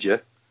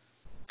manager,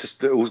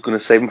 just who's going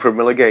to save them from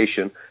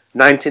relegation,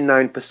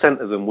 99%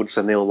 of them would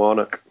say Neil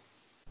Warnock.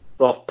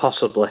 Well,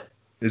 possibly.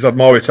 He's had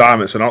more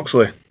retirements than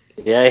Oxley.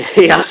 Yeah,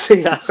 he has.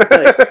 I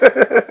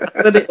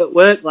said it at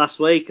work last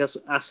week.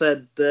 I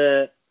said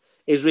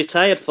he's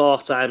retired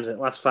 4 times in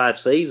the last 5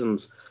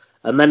 seasons.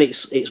 And then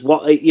it's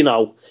what, you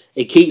know,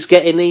 he keeps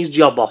getting these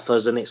job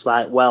offers, and it's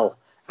like, well,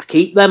 I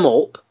keep them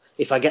up.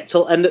 If I get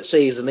till end of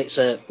season, it's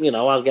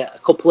I'll get a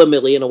couple of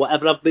million or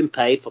whatever I've been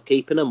paid for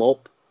keeping them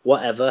up,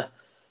 whatever.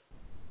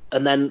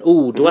 And then,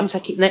 do I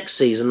take it next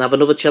season and have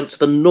another chance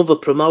of another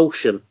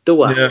promotion?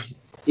 Do I? Yeah.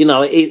 You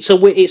know, it's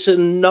a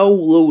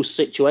no-lose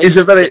situation. He's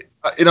a very,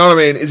 you know what I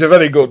mean? He's a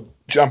very good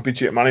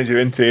championship manager,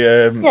 isn't he?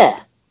 Yeah.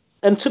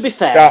 And to be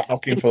fair, Can't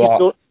knock him for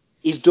that.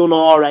 He's done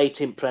all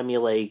right in Premier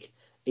League.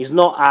 He's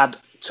not had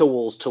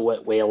tools to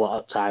work with a lot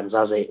of times,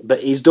 has he? But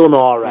he's done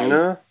all right.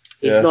 No.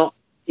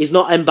 He's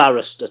not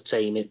embarrassed a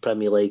team in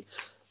Premier League.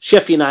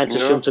 Sheffield United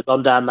shouldn't have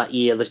gone down that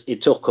year that he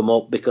took them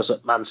up because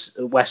of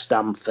West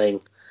Ham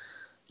thing.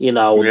 You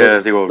know,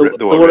 they were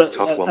ripped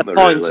off, a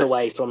point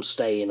away from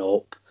staying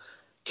up.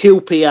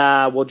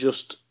 QPR were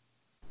just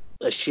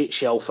a shit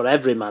show for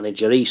every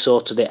manager. He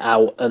sorted it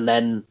out and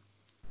then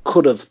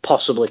could have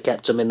possibly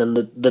kept him in, and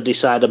they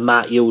decided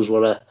Mark Hughes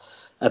were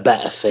a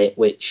better fit,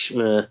 which.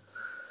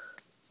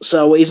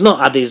 So he's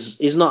not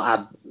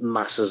had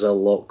masses of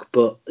luck,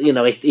 but you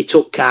know he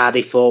took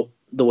Cardiff up.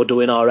 They were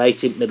doing all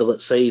right in middle of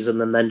the season,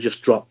 and then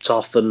just dropped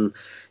off. And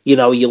you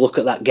know you look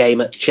at that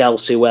game at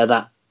Chelsea where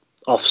that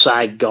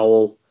offside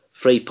goal,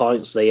 3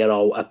 points there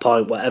or a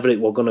point, whatever it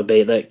were going to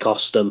be, that it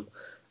cost him,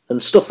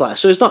 and stuff like that.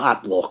 So he's not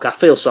had luck. I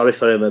feel sorry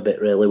for him a bit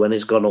really when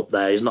he's gone up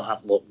there. He's not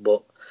had luck,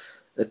 but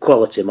a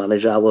quality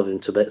manager. I love him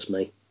to bits,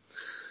 me.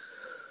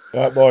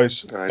 Right,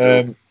 boys.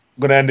 I'm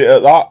going to end it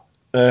at that.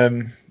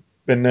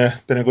 Been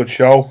a good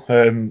show.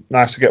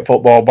 Nice to get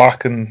football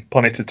back and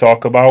plenty to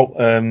talk about,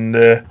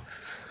 and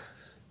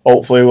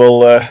hopefully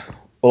we'll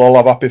all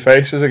have happy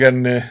faces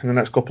again in the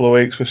next couple of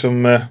weeks with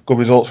some good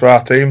results for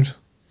our teams.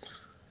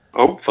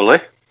 Hopefully.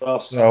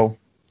 So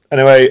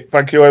anyway,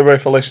 thank you everybody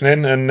for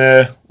listening, and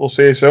we'll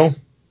see you soon.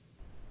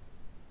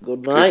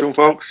 Good night. See you soon,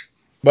 folks.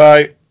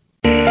 Bye.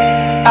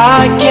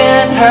 I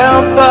can't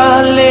help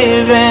but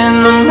live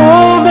in the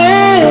moment.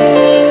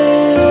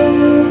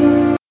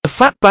 The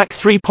Fatback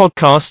 3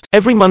 podcast,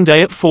 every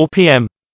Monday at 4 p.m.